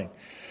this morning.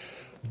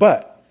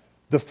 But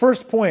the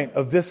first point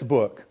of this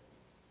book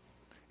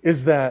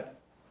is that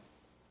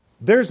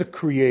there's a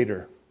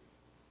creator.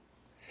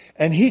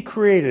 And he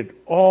created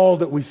all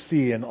that we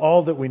see and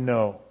all that we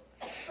know.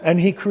 And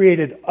he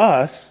created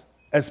us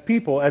as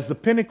people, as the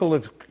pinnacle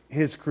of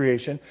his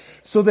creation,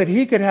 so that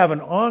he could have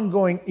an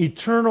ongoing,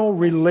 eternal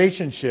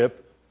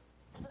relationship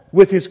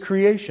with his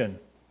creation,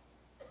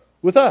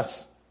 with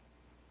us.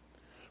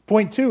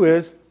 Point 2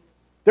 is,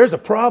 there's a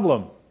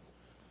problem.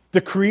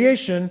 The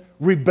creation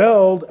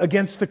rebelled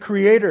against the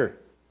Creator.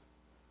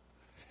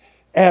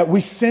 We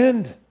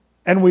sinned,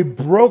 and we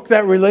broke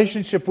that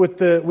relationship with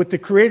the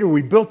Creator.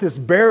 We built this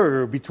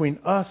barrier between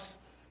us,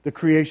 the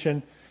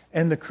creation,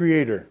 and the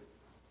Creator.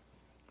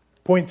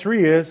 Point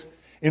 3 is,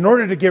 in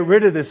order to get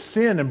rid of this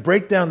sin and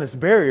break down this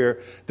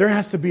barrier, there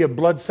has to be a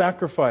blood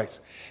sacrifice.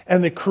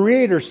 And the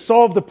Creator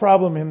solved the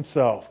problem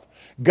himself.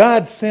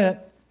 God sent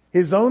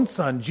his own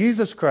Son,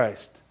 Jesus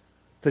Christ,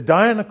 to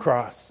die on the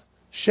cross,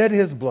 shed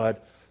his blood,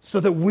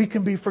 so that we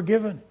can be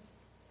forgiven.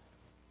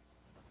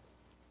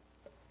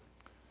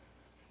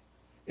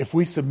 If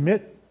we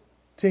submit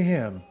to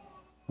him,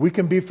 we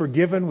can be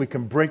forgiven, we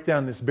can break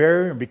down this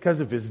barrier, and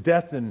because of his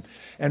death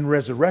and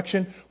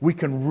resurrection, we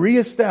can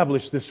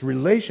reestablish this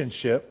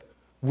relationship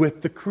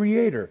with the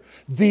Creator.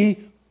 The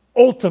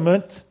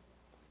ultimate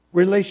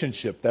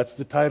relationship. That's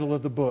the title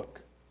of the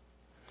book.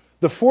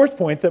 The fourth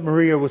point that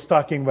Maria was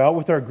talking about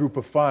with our group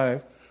of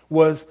 5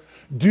 was,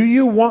 do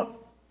you want...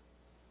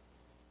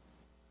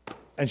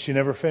 And she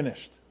never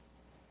finished.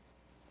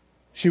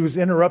 She was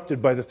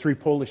interrupted by the 3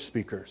 Polish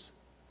speakers.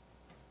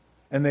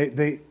 And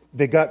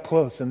they got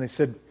close and they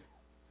said,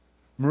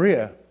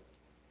 Maria,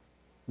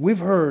 we've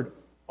heard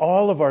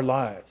all of our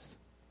lives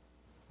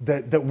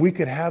that we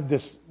could have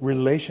this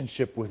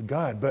relationship with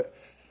God, but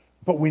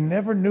we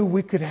never knew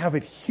we could have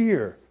it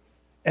here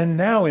and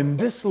now in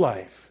this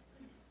life.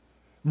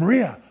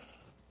 Maria,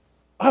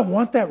 I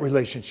want that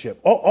relationship.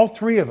 All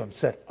 3 of them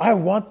said, I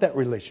want that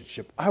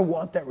relationship. I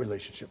want that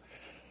relationship.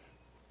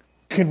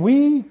 Can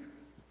we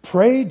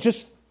pray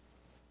just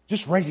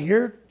right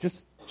here?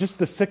 Just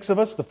the 6 of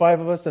us, the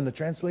 5 of us, and the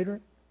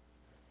translator?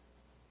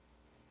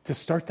 To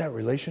start that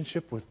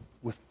relationship with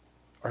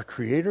our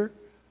Creator?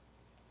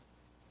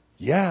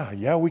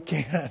 Yeah, we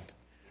can.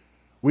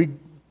 We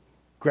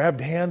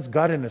grabbed hands,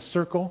 got in a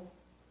circle.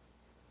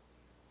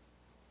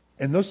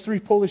 And those 3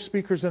 Polish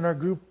speakers in our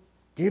group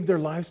gave their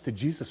lives to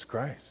Jesus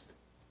Christ.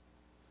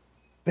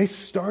 They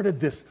started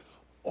this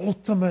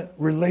ultimate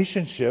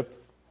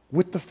relationship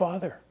with the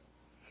Father.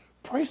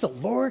 Praise the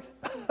Lord.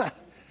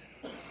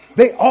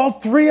 All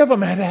 3 of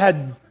them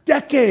had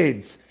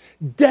decades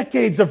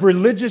of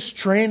religious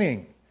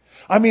training.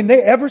 I mean,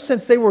 ever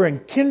since they were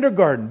in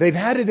kindergarten, they've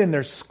had it in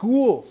their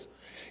schools.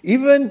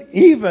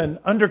 Even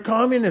under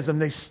communism,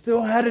 they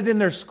still had it in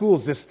their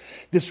schools,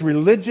 this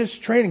religious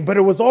training. But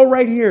it was all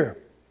right here,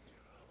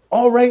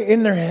 all right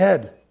in their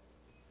head.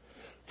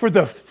 For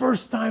the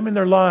first time in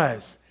their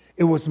lives,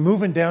 it was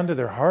moving down to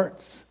their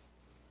hearts.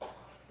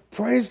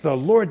 Praise the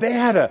Lord.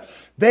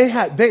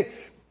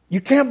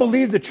 You can't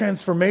believe the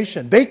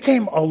transformation. They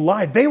came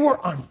alive. They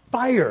were on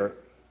fire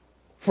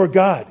for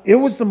God. It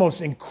was the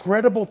most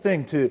incredible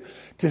thing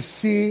to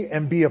see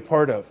and be a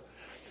part of.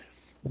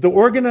 The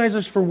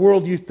organizers for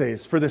World Youth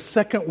Days, for the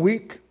second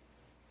week,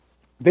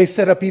 they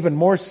set up even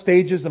more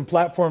stages and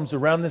platforms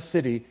around the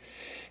city.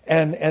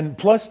 And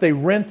plus they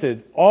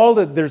rented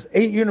there's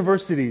 8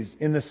 universities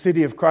in the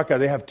city of Krakow.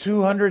 They have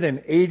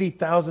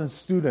 280,000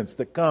 students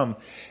that come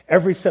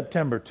every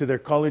September to their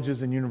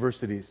colleges and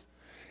universities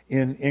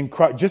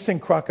just in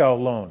Krakow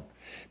alone.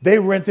 They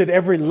rented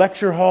every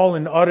lecture hall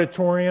and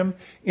auditorium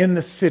in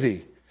the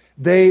city.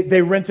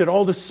 They rented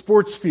all the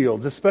sports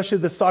fields, especially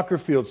the soccer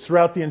fields,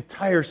 throughout the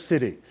entire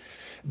city.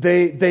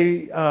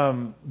 They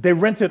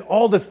rented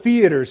all the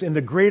theaters in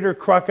the greater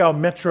Krakow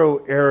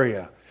metro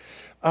area.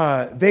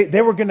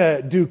 They were going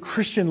to do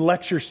Christian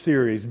lecture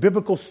series,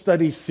 biblical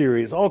study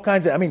series, all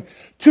kinds of.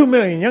 2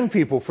 million young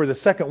people for the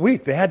second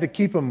week. They had to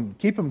keep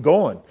them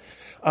going.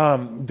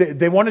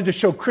 They wanted to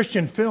show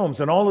Christian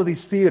films in all of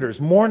these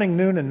theaters, morning,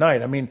 noon, and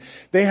night.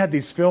 They had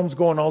these films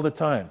going all the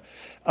time.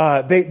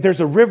 There's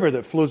a river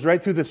that flows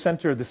right through the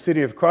center of the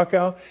city of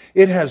Krakow.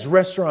 It has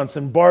restaurants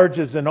and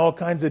barges and all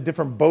kinds of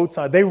different boats.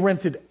 They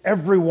rented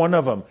every one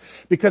of them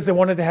because they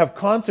wanted to have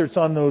concerts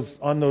on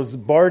those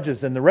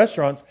barges and the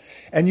restaurants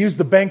and use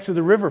the banks of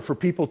the river for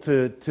people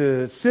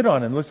to sit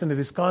on and listen to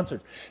these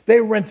concerts.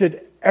 They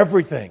rented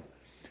everything,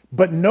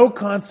 but no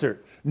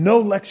concert, no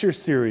lecture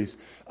series,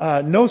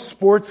 no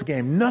sports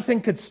game.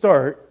 Nothing could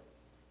start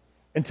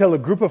until a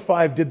group of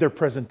 5 did their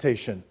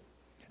presentation.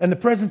 And the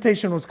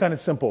presentation was kind of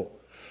simple.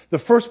 The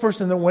first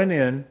person that went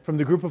in from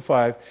the group of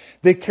 5,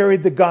 they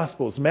carried the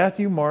Gospels,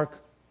 Matthew, Mark,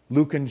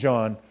 Luke, and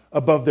John,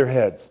 above their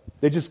heads.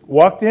 They just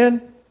walked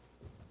in,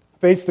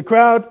 faced the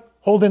crowd,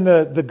 holding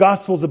the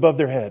Gospels above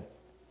their head.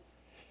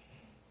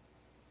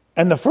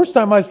 And the first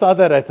time I saw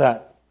that, I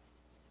thought,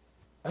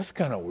 that's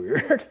kind of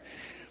weird.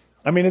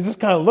 It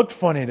just kind of looked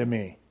funny to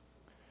me.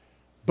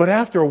 But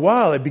after a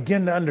while, I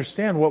began to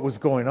understand what was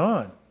going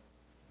on.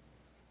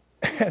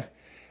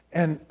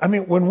 And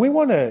when we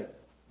want to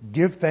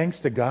give thanks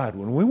to God,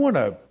 when we want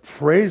to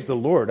praise the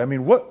Lord,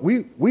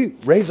 we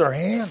raise our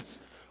hands.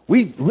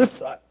 We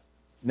lift up.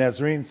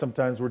 Nazarene,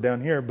 sometimes we're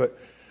down here, but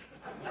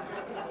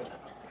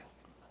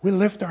we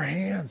lift our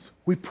hands.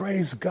 We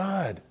praise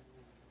God.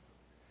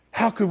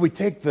 How could we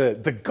take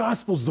the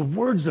Gospels, the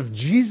words of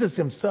Jesus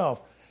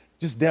himself,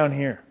 just down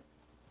here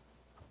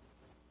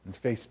and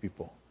face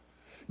people?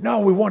 No,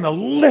 we want to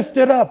lift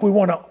it up. We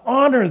want to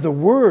honor the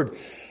Word,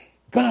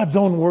 God's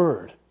own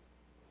Word.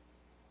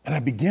 And I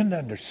began to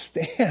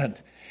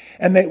understand.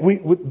 And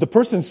the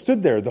person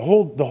stood there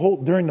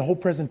during the whole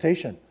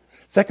presentation.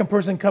 Second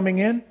person coming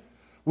in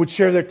would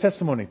share their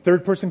testimony.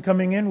 Third person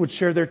coming in would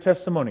share their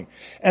testimony.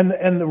 And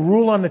the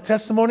rule on the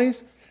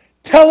testimonies,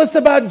 tell us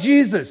about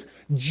Jesus.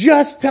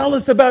 Just tell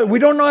us about it. We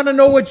don't want to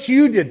know what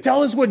you did.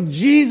 Tell us what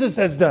Jesus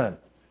has done.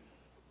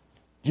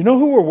 Do you know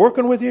who we're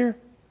working with here?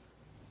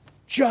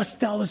 Just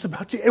tell us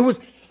about Jesus.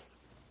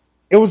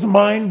 It was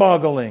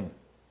mind-boggling.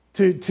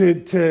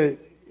 It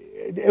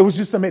was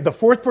just amazing. The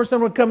fourth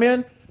person would come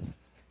in.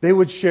 They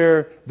would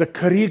share the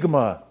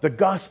kerygma, the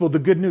gospel, the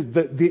good news,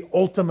 the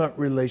ultimate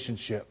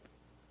relationship.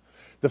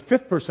 The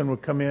fifth person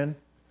would come in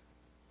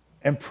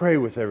and pray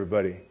with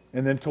everybody,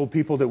 and then told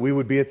people that we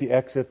would be at the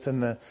exits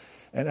and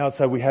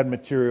outside we had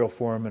material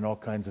for them and all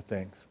kinds of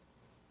things.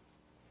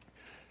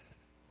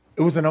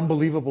 It was an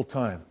unbelievable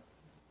time.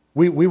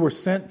 We were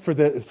sent for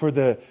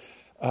that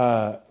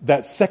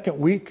second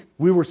week.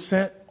 We were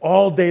sent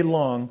all day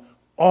long,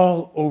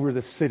 all over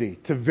the city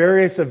to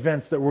various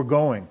events that were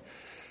going.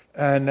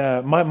 And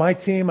my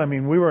team,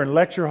 we were in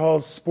lecture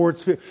halls,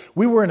 sports.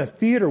 We were in a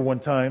theater one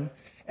time,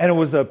 and it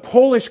was a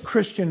Polish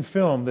Christian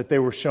film that they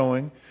were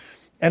showing,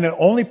 and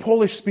only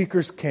Polish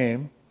speakers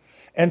came.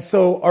 And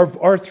so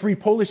our three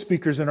Polish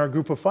speakers in our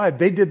group of five,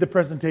 they did the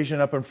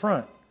presentation up in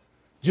front,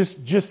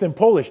 just in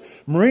Polish.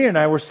 Maria and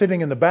I were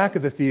sitting in the back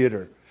of the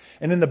theater.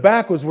 And in the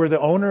back was where the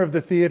owner of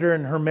the theater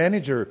and her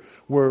manager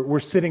were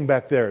sitting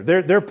back there.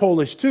 They're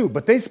Polish too,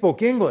 but they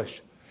spoke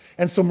English.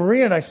 And so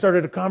Maria and I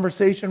started a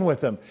conversation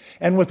with them.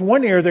 And with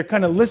one ear, they're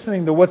kind of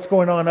listening to what's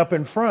going on up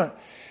in front.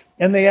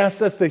 And they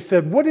asked us, they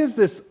said, what is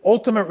this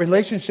ultimate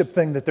relationship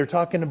thing that they're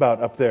talking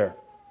about up there?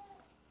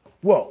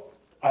 Well,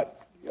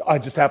 I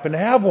just happen to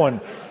have one.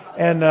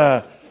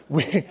 And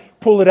we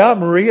pulled it out.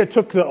 Maria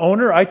took the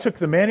owner, I took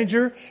the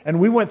manager, and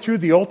we went through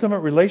the ultimate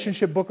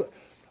relationship book.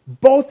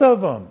 Both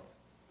of them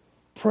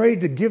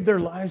prayed to give their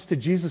lives to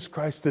Jesus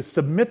Christ, to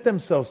submit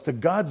themselves to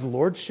God's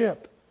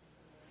lordship.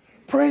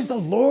 Praise the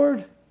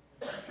Lord.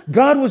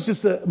 God was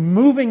just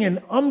moving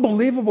in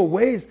unbelievable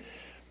ways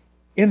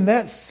in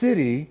that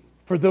city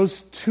for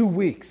those 2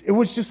 weeks. It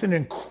was just an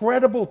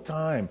incredible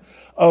time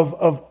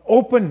of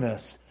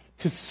openness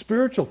to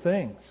spiritual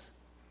things.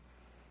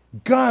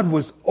 God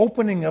was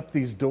opening up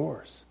these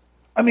doors.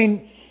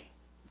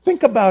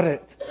 Think about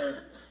it.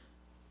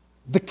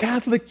 The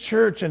Catholic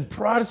Church and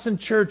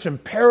Protestant Church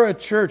and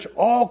Para-Church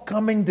all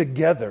coming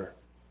together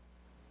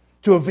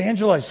to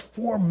evangelize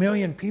 4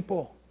 million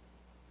people.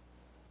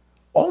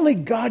 Only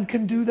God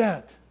can do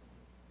that.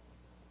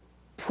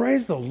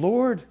 Praise the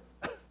Lord.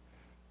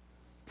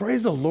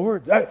 Praise the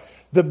Lord.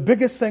 The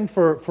biggest thing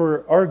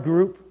for our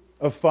group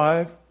of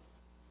 5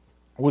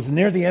 was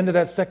near the end of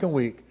that second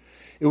week.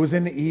 It was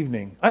in the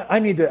evening. I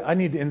need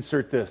to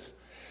insert this.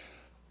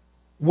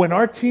 When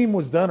our team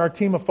was done, our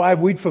team of 5,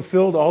 we'd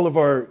fulfilled all of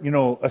our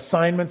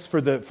assignments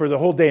for the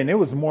whole day, and it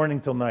was morning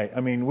till night.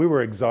 We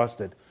were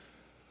exhausted.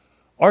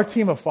 Our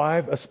team of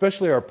 5,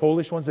 especially our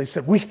Polish ones, they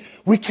said,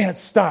 we can't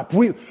stop.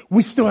 We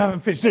still haven't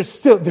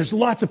finished. There's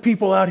lots of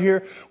people out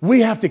here.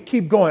 We have to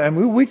keep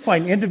going. We'd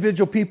find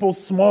individual people,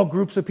 small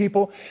groups of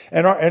people,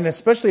 and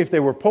especially if they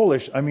were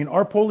Polish.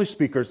 Our Polish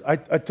speakers, I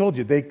told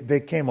you, they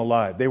came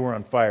alive. They were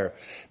on fire.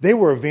 They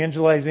were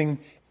evangelizing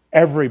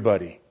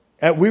everybody.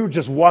 And we were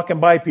just walking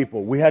by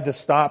people. We had to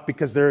stop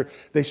because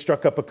they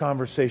struck up a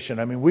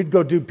conversation. We'd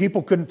go do,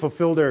 people couldn't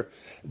fulfill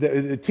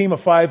the team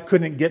of 5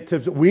 couldn't get to,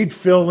 we'd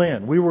fill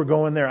in. We were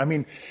going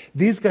there.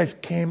 These guys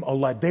came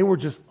alive. They were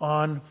just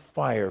on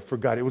fire for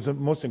God. It was the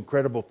most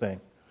incredible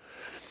thing.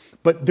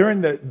 But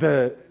during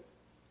the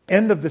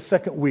end of the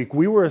second week,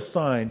 we were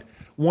assigned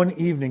one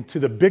evening to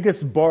the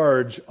biggest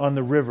barge on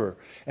the river.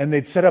 And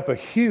they'd set up a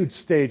huge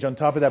stage on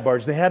top of that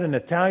barge. They had an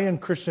Italian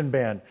Christian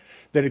band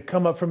that had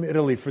come up from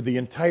Italy for the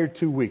entire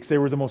 2 weeks. They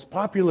were the most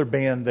popular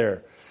band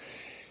there.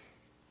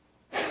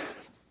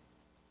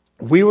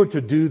 We were to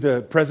do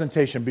the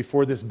presentation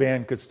before this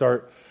band could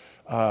start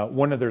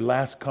one of their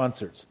last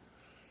concerts.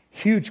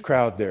 Huge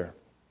crowd there.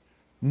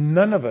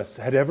 None of us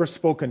had ever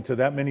spoken to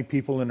that many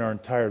people in our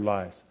entire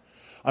lives.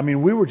 We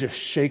were just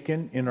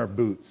shaking in our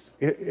boots.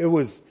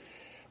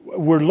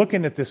 We're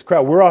looking at this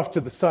crowd. We're off to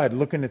the side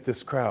looking at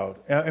this crowd.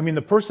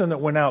 The person that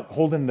went out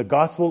holding the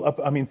gospel up,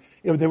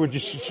 they were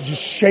just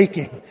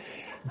shaking.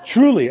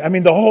 Truly,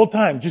 the whole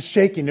time, just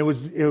shaking. It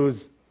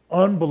was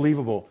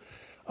unbelievable.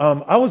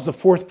 I was the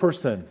fourth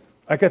person.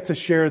 I got to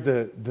share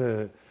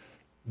the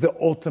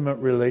ultimate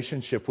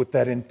relationship with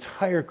that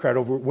entire crowd,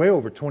 way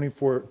over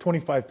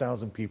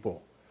 25,000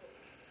 people.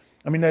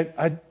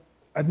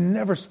 I'd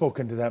never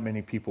spoken to that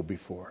many people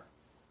before.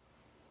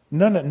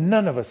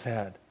 None of us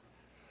had.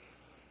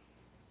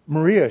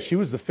 Maria, she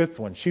was the fifth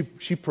one. She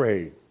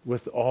prayed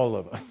with all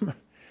of them.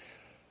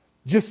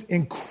 Just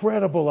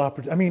incredible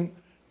opportunity.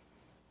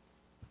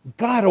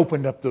 God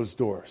opened up those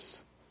doors.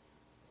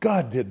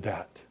 God did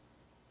that.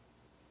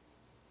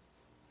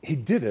 He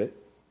did it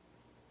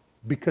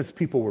because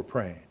people were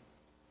praying.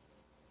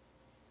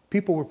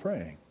 People were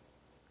praying.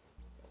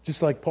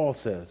 Just like Paul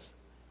says,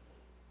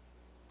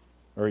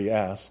 or he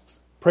asks,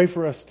 pray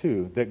for us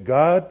too, that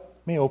God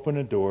may open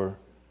a door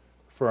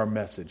for our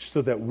message,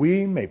 so that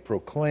we may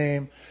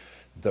proclaim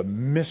the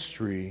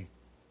mystery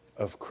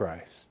of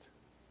Christ.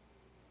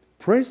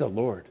 Praise the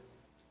Lord.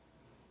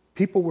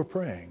 People were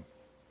praying.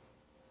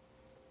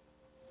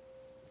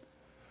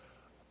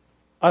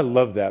 I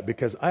love that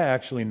because I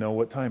actually know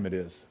what time it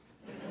is.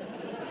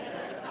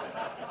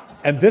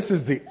 And this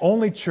is the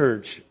only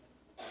church,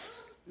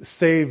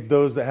 save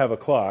those that have a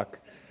clock,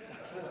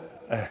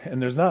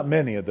 and there's not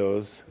many of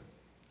those,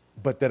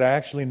 but that I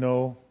actually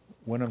know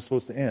when I'm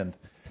supposed to end.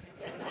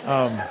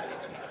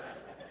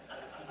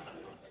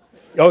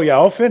 Oh yeah,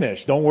 I'll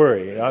finish. Don't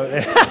worry.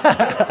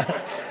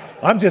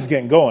 I'm just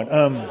getting going.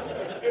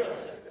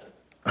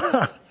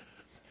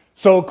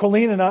 So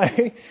Colleen and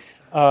I,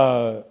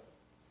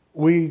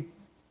 we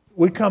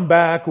come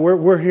back.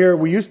 We're here.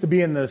 We used to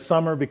be in the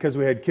summer because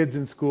we had kids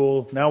in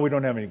school. Now we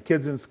don't have any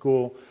kids in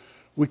school.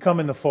 We come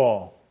in the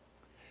fall.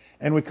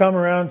 And we come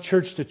around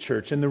church to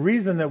church. And the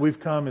reason that we've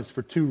come is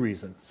for two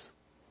reasons.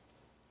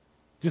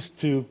 Just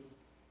two.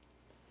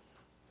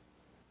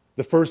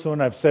 The first one,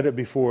 I've said it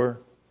before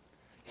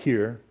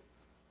here.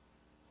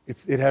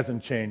 It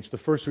hasn't changed. The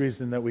first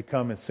reason that we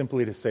come is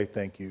simply to say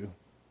thank you.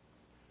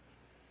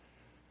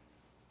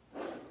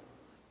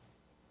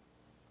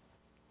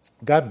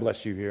 God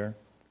bless you here.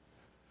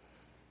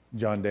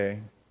 John Day,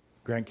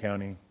 Grant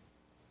County.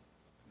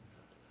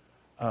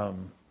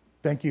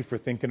 Thank you for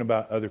thinking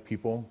about other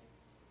people.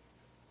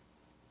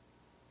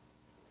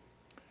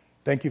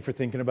 Thank you for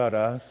thinking about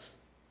us.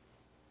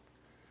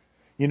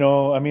 You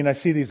know, I mean, I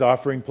see these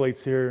offering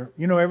plates here.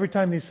 You know, every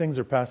time these things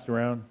are passed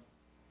around,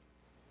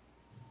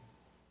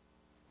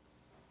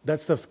 that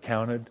stuff's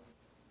counted.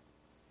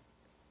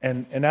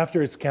 And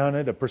after it's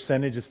counted, a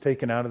percentage is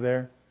taken out of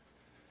there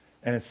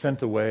and it's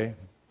sent away.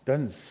 It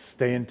doesn't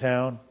stay in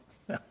town.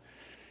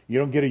 You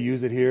don't get to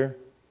use it here.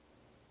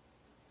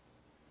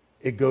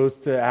 It goes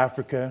to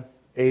Africa,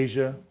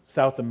 Asia,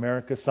 South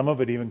America. Some of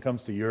it even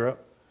comes to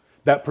Europe.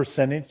 That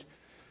percentage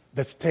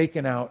that's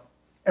taken out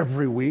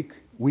every week,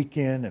 week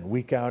in and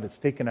week out, it's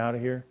taken out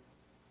of here.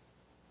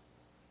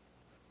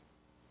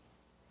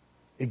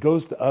 It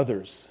goes to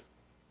others.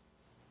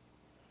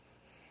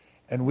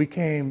 And we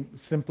came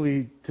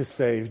simply to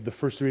say, the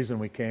first reason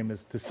we came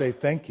is to say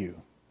thank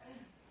you.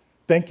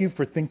 Thank you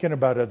for thinking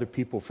about other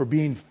people, for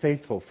being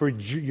faithful, for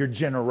your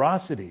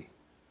generosity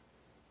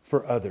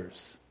for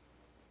others.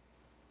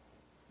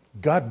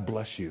 God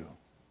bless you.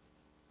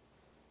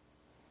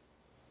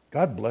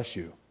 God bless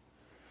you.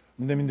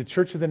 I mean, the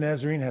Church of the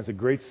Nazarene has a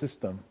great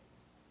system.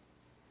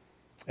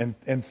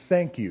 And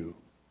thank you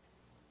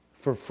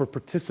for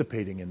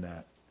participating in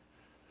that.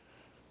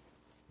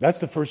 That's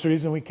the first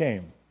reason we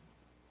came.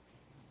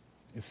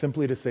 It's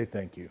simply to say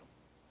thank you.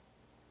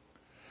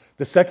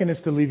 The second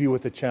is to leave you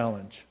with a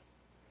challenge.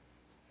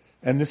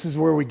 And this is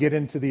where we get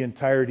into the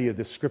entirety of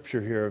the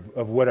scripture here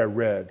of what I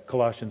read,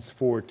 Colossians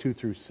 4, 2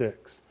 through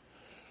 6.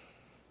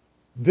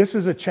 This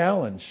is a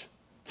challenge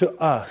to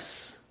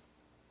us.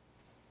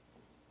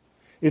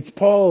 It's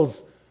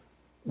Paul's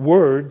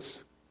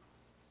words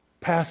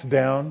passed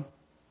down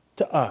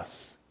to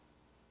us.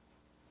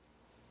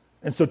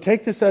 And so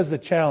take this as a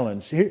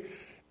challenge. Here,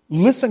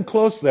 listen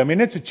closely. I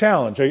mean, it's a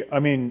challenge. I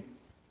mean,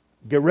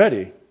 get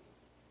ready.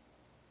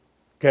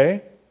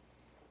 Okay?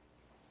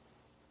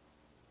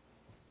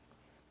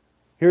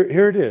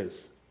 Here it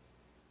is.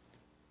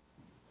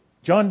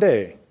 John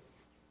Day,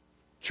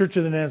 Church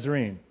of the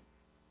Nazarene.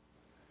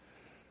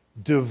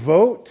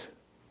 Devote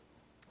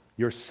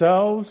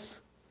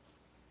yourselves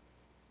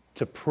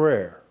to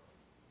prayer.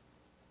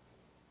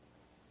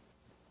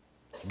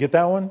 Get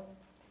that one?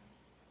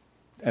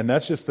 And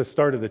that's just the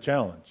start of the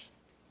challenge.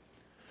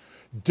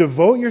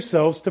 Devote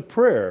yourselves to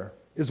prayer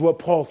is what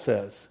Paul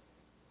says.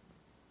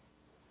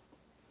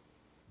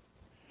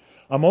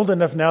 I'm old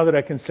enough now that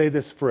I can say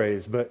this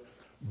phrase, but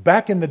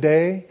back in the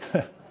day,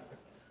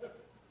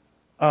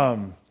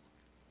 I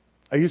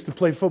used to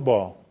play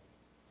football.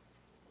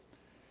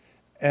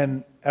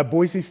 And at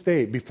Boise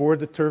State, before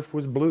the turf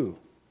was blue.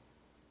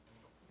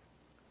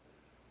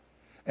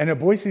 And at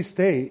Boise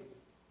State,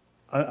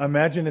 I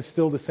imagine it's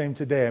still the same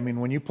today. I mean,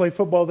 when you play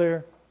football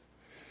there,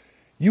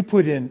 you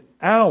put in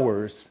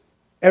hours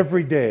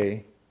every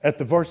day at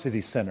the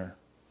varsity center.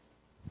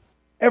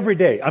 Every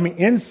day. I mean,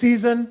 in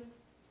season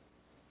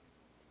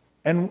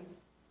and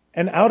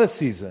out of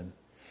season.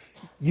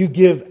 You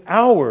give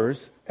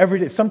hours every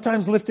day,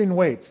 sometimes lifting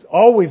weights,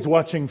 always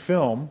watching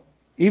film,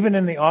 even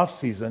in the off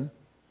season,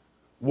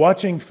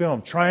 watching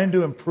film, trying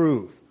to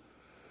improve,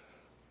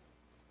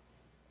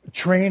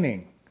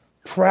 training,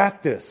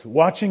 practice,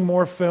 watching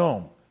more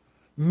film,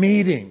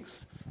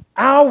 meetings,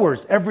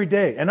 hours every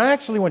day. And I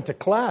actually went to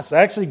class.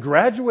 I actually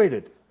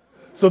graduated.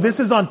 So this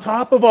is on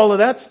top of all of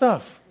that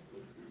stuff.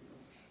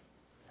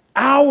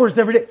 Hours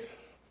every day.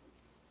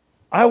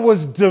 I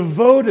was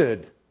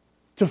devoted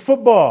to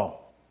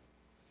football,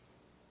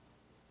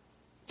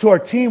 to our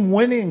team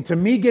winning, to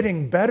me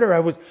getting better.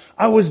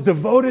 I was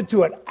devoted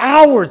to it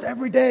hours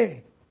every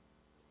day.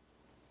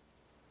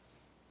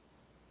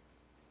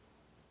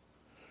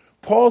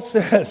 Paul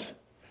says,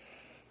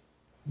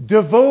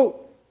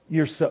 devote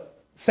yourself,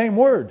 same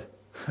word.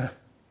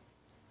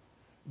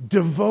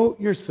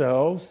 Devote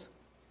yourselves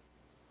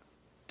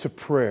to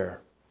prayer.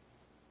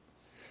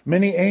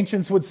 Many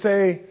ancients would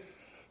say,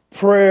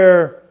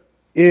 prayer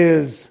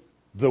is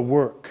the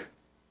work.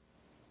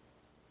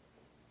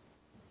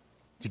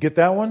 Did you get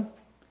that one?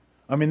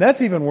 I mean,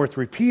 that's even worth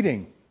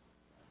repeating.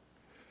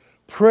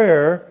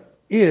 Prayer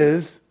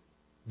is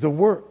the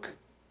work.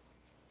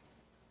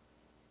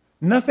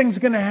 Nothing's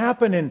going to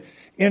happen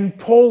in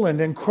Poland,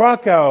 in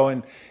Krakow,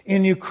 and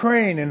in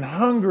Ukraine, in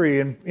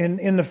Hungary, and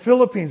in the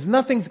Philippines.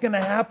 Nothing's going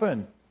to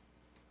happen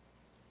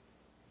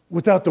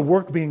without the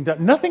work being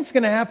done. Nothing's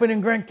going to happen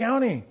in Grant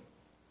County.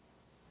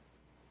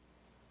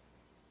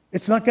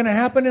 It's not going to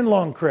happen in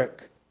Long Creek,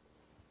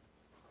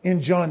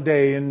 in John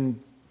Day,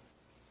 in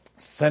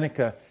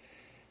Seneca,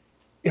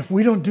 if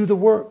we don't do the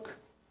work.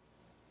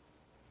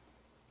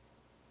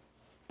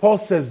 Paul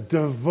says,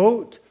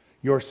 devote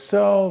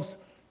yourselves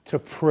to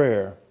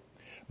prayer,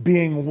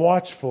 being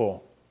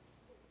watchful.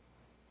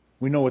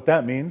 We know what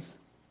that means.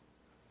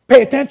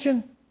 Pay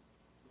attention.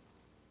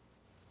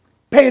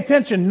 Pay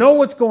attention. Know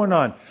what's going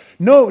on.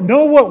 Know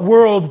what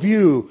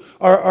worldview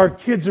our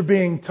kids are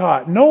being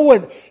taught.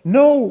 Know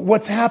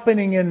what's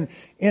happening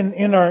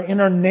in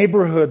our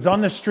neighborhoods,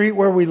 on the street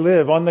where we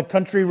live, on the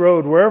country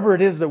road, wherever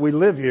it is that we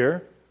live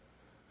here.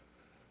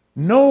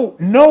 Know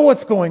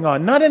what's going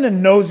on. Not in a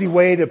nosy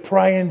way to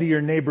pry into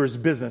your neighbor's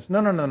business.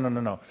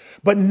 No.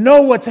 But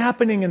know what's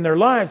happening in their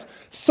lives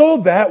so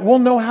that we'll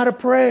know how to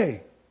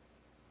pray.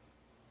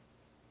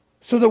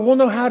 So that we'll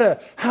know how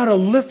to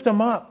lift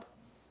them up.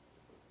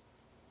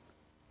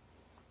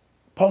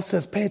 Paul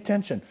says, pay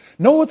attention.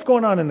 Know what's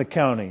going on in the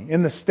county,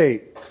 in the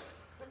state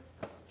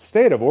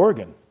of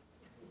Oregon.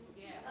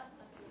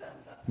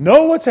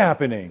 Know what's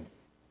happening.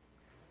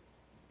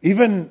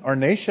 Even our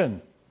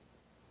nation.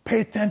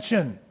 Pay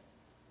attention.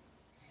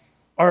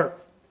 Our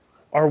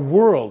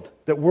world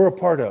that we're a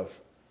part of.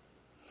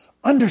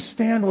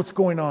 Understand what's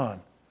going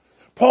on.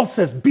 Paul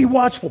says, be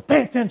watchful,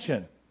 pay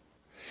attention.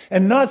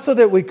 And not so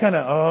that we kind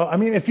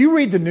of, if you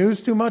read the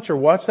news too much or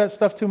watch that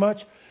stuff too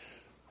much,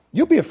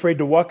 you'll be afraid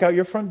to walk out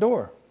your front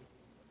door.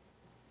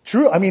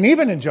 True.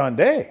 Even in John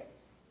Day.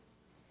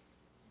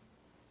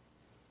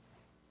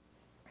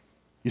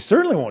 You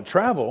certainly won't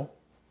travel.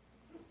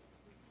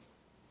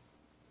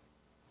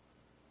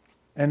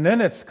 And then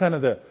it's kind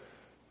of the,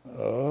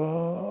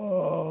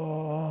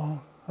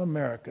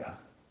 America.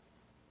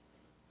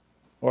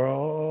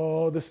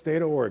 Or, the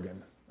state of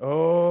Oregon.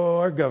 Oh,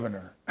 our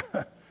governor.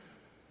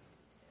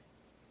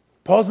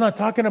 Paul's not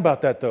talking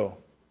about that, though.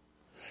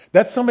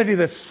 That's somebody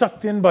that's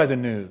sucked in by the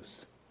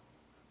news.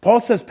 Paul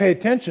says, pay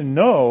attention,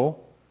 no,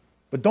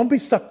 but don't be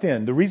sucked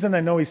in. The reason I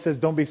know he says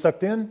don't be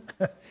sucked in,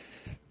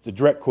 it's a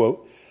direct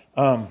quote,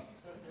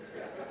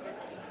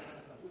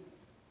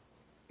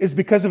 is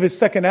because of his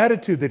second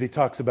attitude that he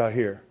talks about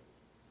here.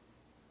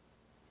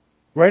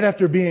 Right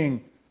after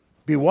be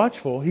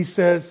watchful, he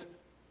says,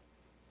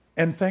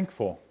 and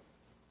thankful.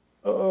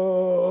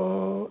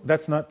 Oh,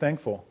 that's not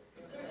thankful.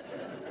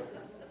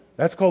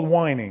 That's called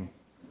whining.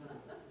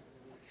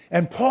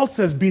 And Paul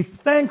says, be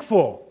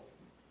thankful.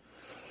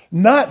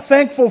 Not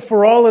thankful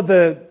for all of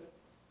the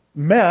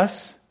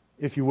mess,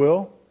 if you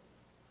will.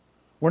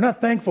 We're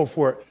not thankful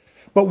for it.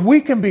 But we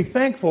can be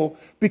thankful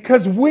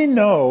because we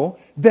know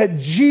that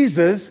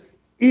Jesus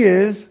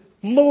is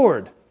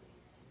Lord.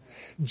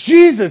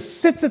 Jesus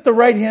sits at the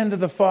right hand of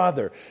the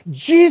Father.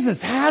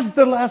 Jesus has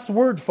the last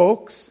word,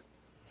 folks.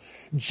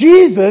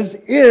 Jesus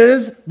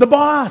is the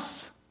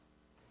boss.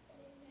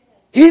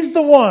 He's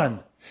the one.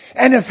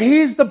 And if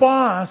he's the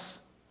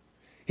boss,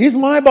 he's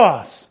my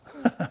boss.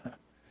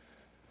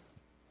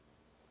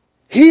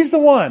 He's the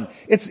one.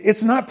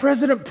 It's not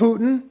President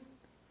Putin.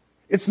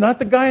 It's not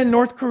the guy in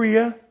North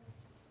Korea.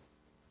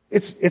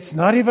 It's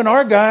not even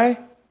our guy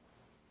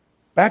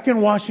back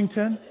in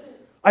Washington.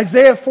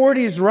 Isaiah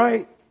 40 is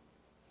right.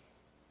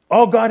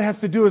 All God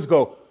has to do is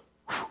go,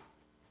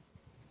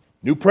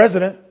 new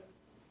president,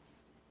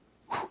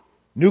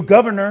 new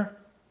governor.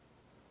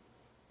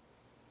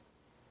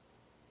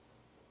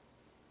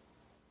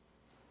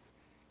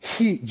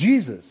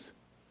 Jesus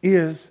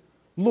is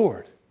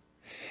Lord.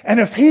 And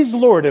if he's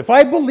Lord, if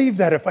I believe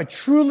that, if I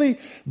truly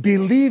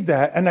believe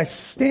that, and I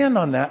stand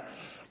on that,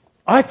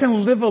 I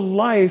can live a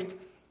life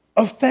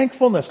of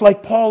thankfulness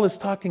like Paul is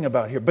talking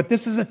about here. But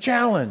this is a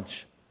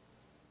challenge.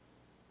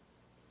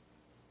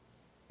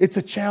 It's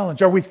a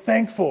challenge. Are we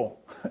thankful?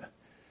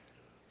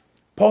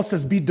 Paul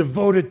says, be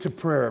devoted to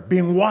prayer,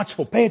 being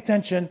watchful, pay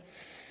attention,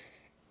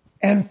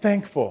 and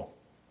thankful.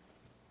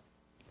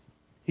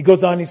 He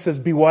goes on, he says,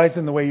 be wise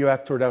in the way you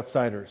act toward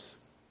outsiders.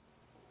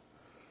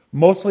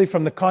 Mostly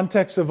from the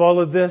context of all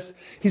of this,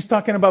 he's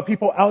talking about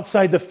people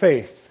outside the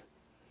faith,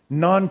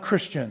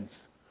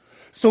 non-Christians.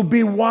 So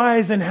be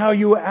wise in how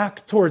you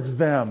act towards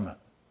them.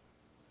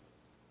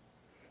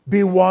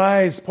 Be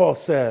wise, Paul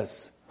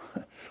says.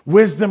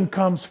 Wisdom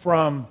comes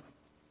from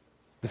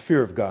the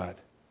fear of God.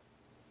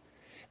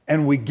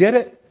 And we get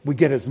it. We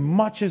get as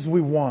much as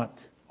we want.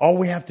 All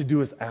we have to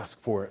do is ask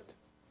for it.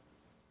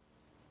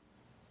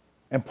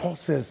 And Paul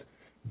says,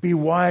 be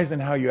wise in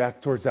how you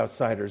act towards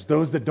outsiders,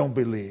 those that don't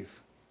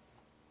believe.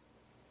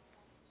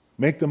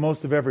 Make the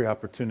most of every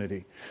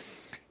opportunity.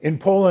 In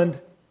Poland,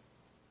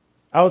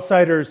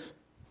 Outsiders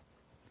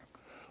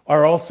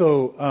are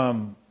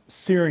also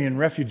Syrian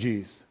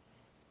refugees.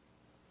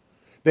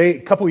 A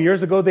couple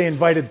years ago, they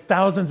invited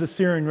thousands of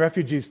Syrian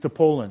refugees to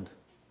Poland.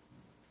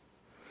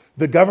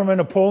 The government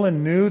of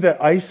Poland knew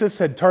that ISIS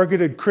had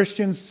targeted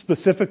Christians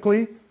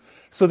specifically,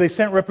 so they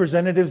sent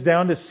representatives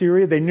down to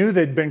Syria. They knew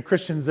there'd been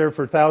Christians there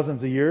for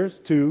thousands of years,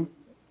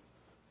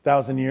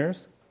 2,000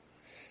 years.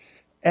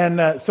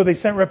 And so they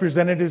sent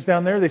representatives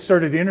down there. They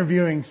started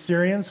interviewing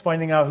Syrians,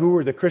 finding out who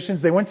were the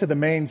Christians. They went to the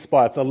main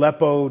spots,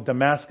 Aleppo,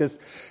 Damascus,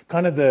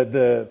 kind of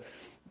the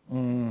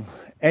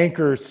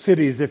anchor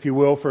cities, if you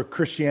will, for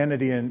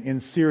Christianity in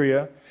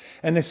Syria.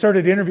 And they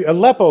started interviewing.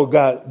 Aleppo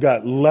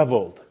got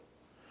leveled.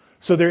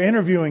 So they're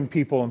interviewing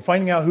people and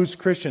finding out who's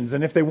Christians.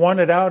 And if they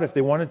wanted out, if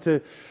they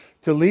wanted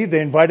to leave, they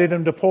invited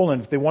them to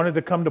Poland. If they wanted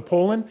to come to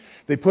Poland,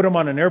 they put them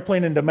on an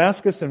airplane in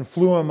Damascus and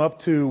flew them up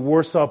to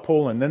Warsaw,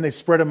 Poland. Then they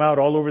spread them out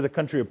all over the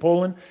country of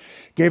Poland,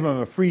 gave them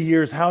a free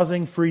year's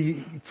housing,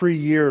 free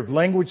year of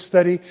language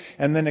study,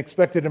 and then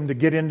expected them to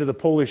get into the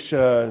Polish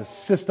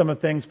system of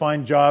things,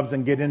 find jobs,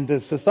 and get into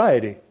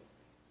society.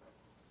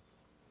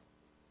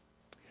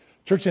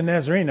 Church of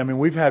Nazarene, I mean,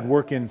 we've had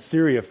work in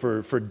Syria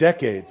for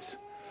decades.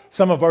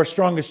 Some of our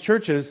strongest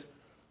churches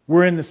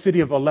were in the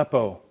city of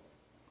Aleppo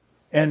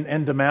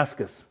and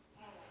Damascus.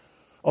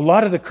 A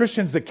lot of the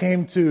Christians that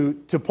came to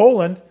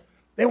Poland,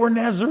 they were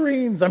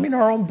Nazarenes. I mean,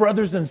 our own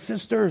brothers and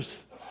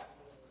sisters.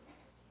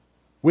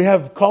 We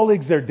have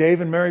colleagues there,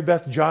 Dave and Mary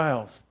Beth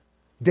Giles.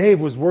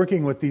 Dave was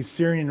working with these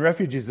Syrian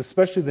refugees,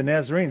 especially the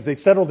Nazarenes. They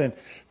settled in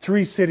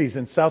 3 cities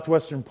in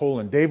southwestern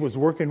Poland. Dave was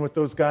working with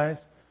those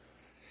guys.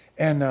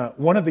 And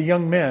one of the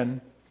young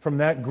men from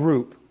that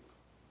group,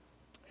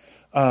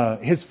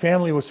 his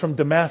family was from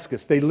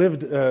Damascus. They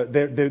lived,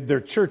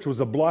 their church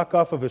was a block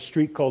off of a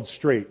street called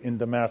Straight in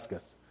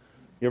Damascus.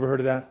 You ever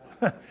heard of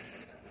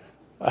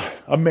that?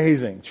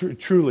 Amazing,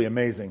 truly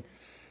amazing.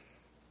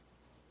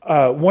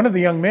 One of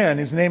the young men,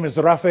 his name is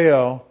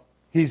Raphael.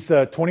 He's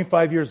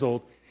 25 years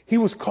old. He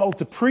was called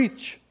to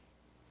preach.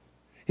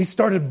 He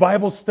started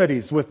Bible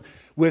studies with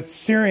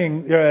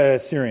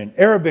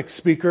Arabic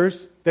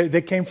speakers.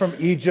 They came from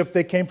Egypt.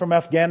 They came from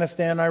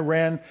Afghanistan,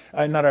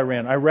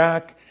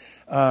 Iraq.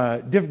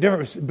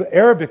 Different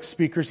Arabic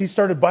speakers. He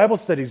started Bible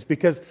studies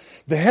because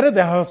the head of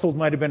the household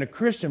might have been a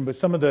Christian, but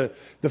some of the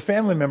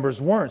family members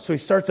weren't. So he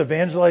starts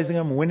evangelizing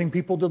them, winning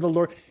people to the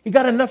Lord. He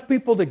got enough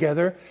people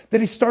together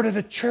that he started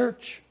a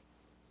church,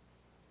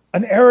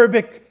 an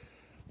Arabic,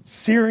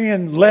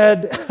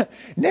 Syrian-led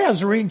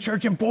Nazarene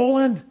church in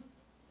Poland.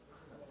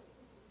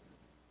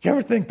 Did you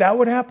ever think that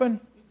would happen?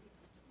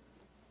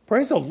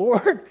 Praise the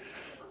Lord.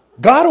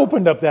 God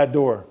opened up that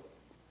door.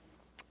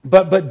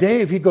 But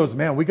Dave, he goes,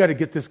 man, we got to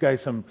get this guy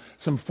some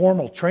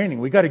formal training.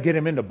 We got to get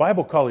him into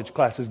Bible college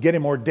classes, get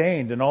him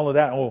ordained, and all of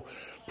that whole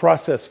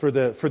process for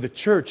the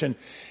church. And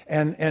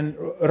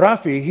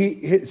Rafi,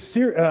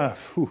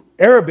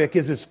 Arabic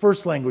is his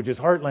first language, his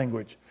heart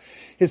language.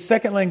 His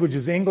second language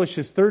is English.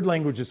 His third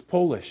language is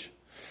Polish.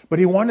 But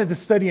he wanted to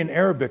study in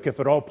Arabic if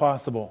at all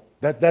possible.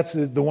 That's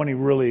the one he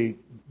really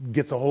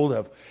gets a hold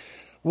of.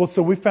 Well,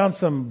 so we found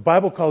some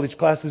Bible college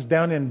classes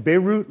down in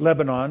Beirut,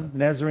 Lebanon,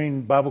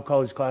 Nazarene Bible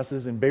college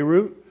classes in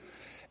Beirut,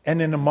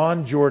 and in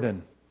Amman,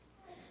 Jordan.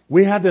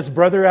 We had this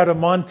brother out of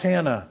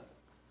Montana,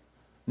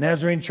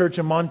 Nazarene Church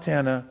in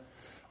Montana,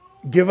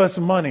 give us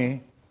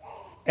money,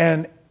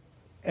 and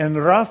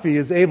Rafi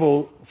is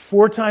able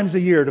 4 times a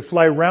year to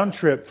fly round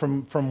trip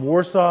from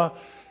Warsaw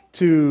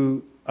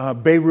to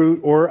Beirut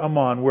or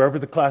Amman, wherever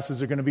the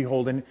classes are going to be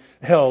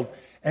held,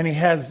 and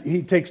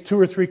he takes 2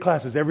 or 3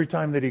 classes every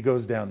time that he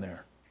goes down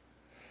there.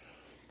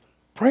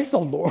 Praise the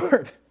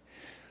Lord.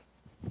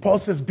 Paul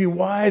says, be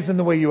wise in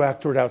the way you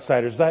act toward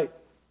outsiders. I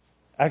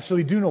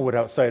actually do know what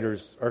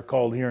outsiders are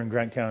called here in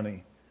Grant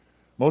County.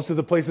 Most of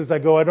the places I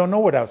go, I don't know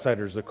what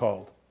outsiders are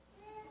called.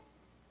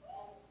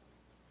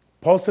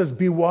 Paul says,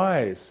 be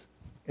wise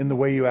in the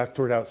way you act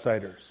toward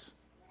outsiders.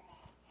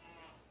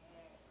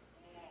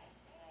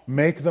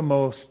 Make the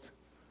most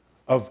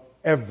of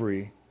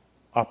every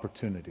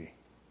opportunity.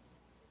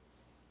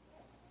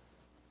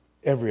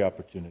 Every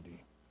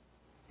opportunity.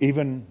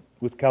 Even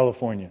with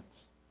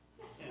Californians.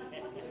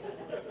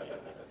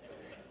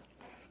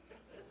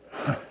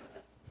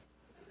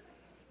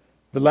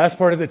 The last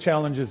part of the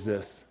challenge is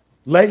this.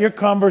 Let your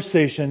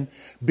conversation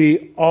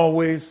be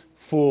always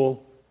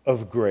full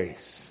of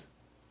grace.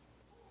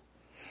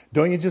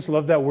 Don't you just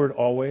love that word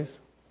always?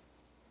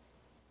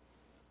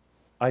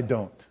 I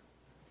don't.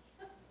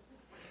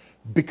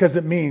 Because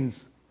it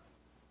means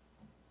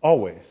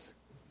always.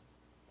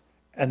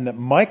 And that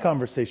my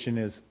conversation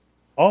is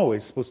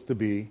always supposed to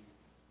be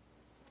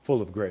full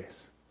of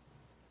grace.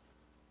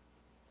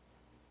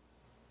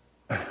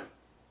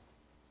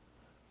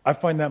 I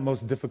find that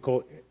most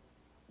difficult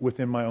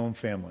within my own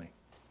family.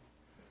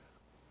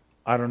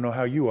 I don't know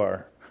how you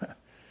are.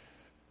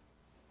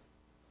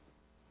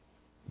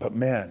 But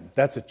man,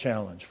 that's a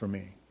challenge for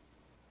me.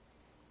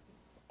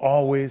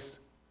 Always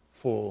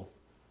full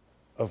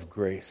of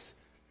grace.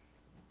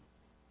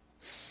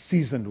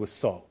 Seasoned with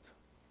salt.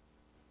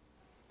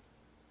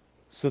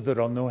 so that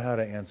I'll know how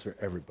to answer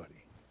everybody.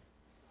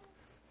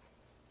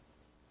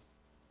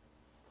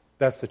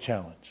 That's the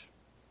challenge.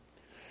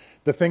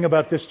 The thing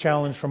about this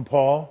challenge from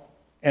Paul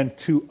and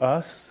to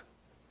us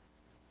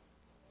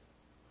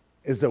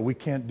is that we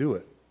can't do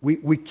it.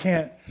 We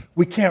can't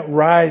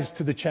rise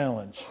to the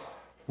challenge.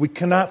 We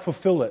cannot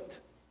fulfill it.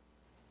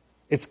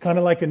 It's kind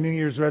of like a New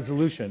Year's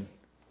resolution.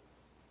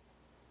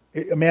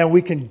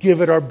 We can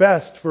give it our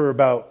best for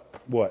about,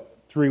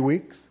 3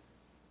 weeks?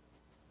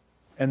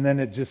 And then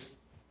it just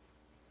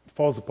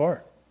falls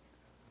apart.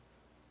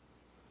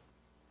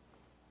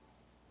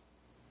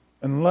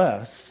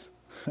 Unless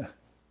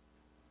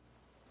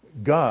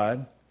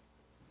God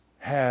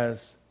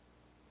has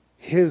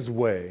His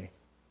way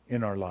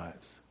in our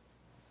lives.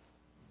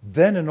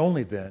 Then and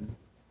only then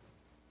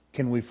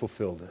can we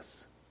fulfill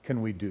this.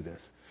 Can we do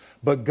this?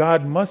 But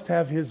God must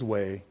have His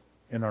way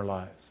in our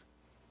lives.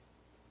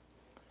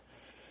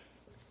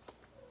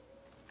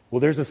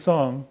 Well, there's a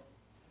song,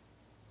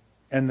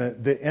 and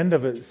the end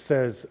of it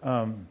says,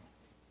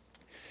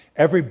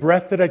 every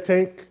breath that I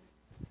take,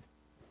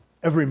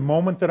 every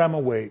moment that I'm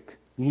awake,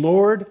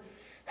 Lord,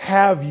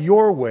 have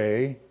your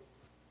way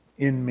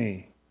in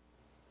me.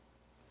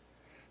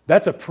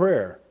 That's a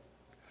prayer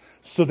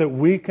so that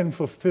we can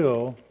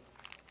fulfill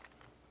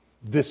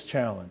this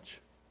challenge.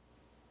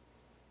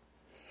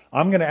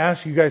 I'm going to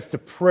ask you guys to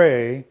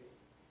pray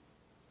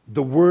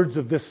the words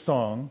of this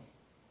song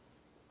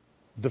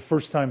the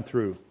first time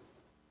through.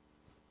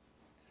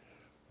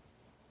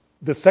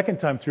 The second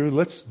time through,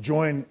 let's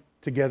join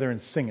together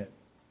and sing it.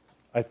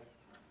 I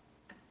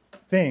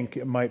think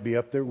it might be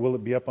up there. Will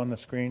it be up on the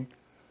screen?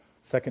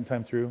 Second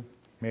time through?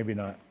 Maybe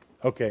not.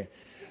 Okay.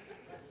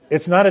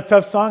 It's not a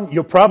tough song.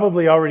 You'll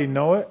probably already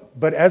know it.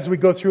 But as we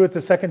go through it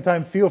the second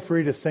time, feel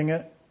free to sing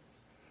it.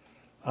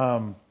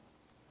 But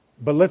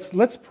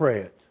let's pray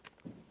it.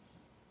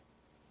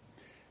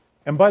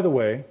 And by the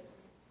way,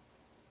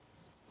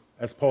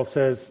 as Paul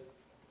says,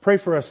 pray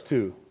for us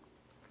too.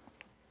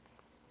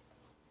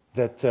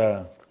 That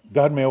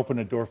God may open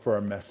a door for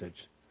our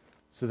message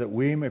so that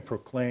we may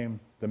proclaim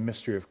the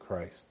mystery of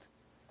Christ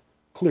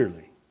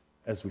clearly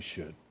as we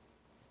should.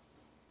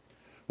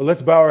 Well,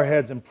 let's bow our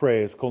heads and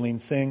pray as Colleen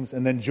sings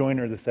and then join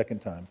her the second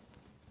time.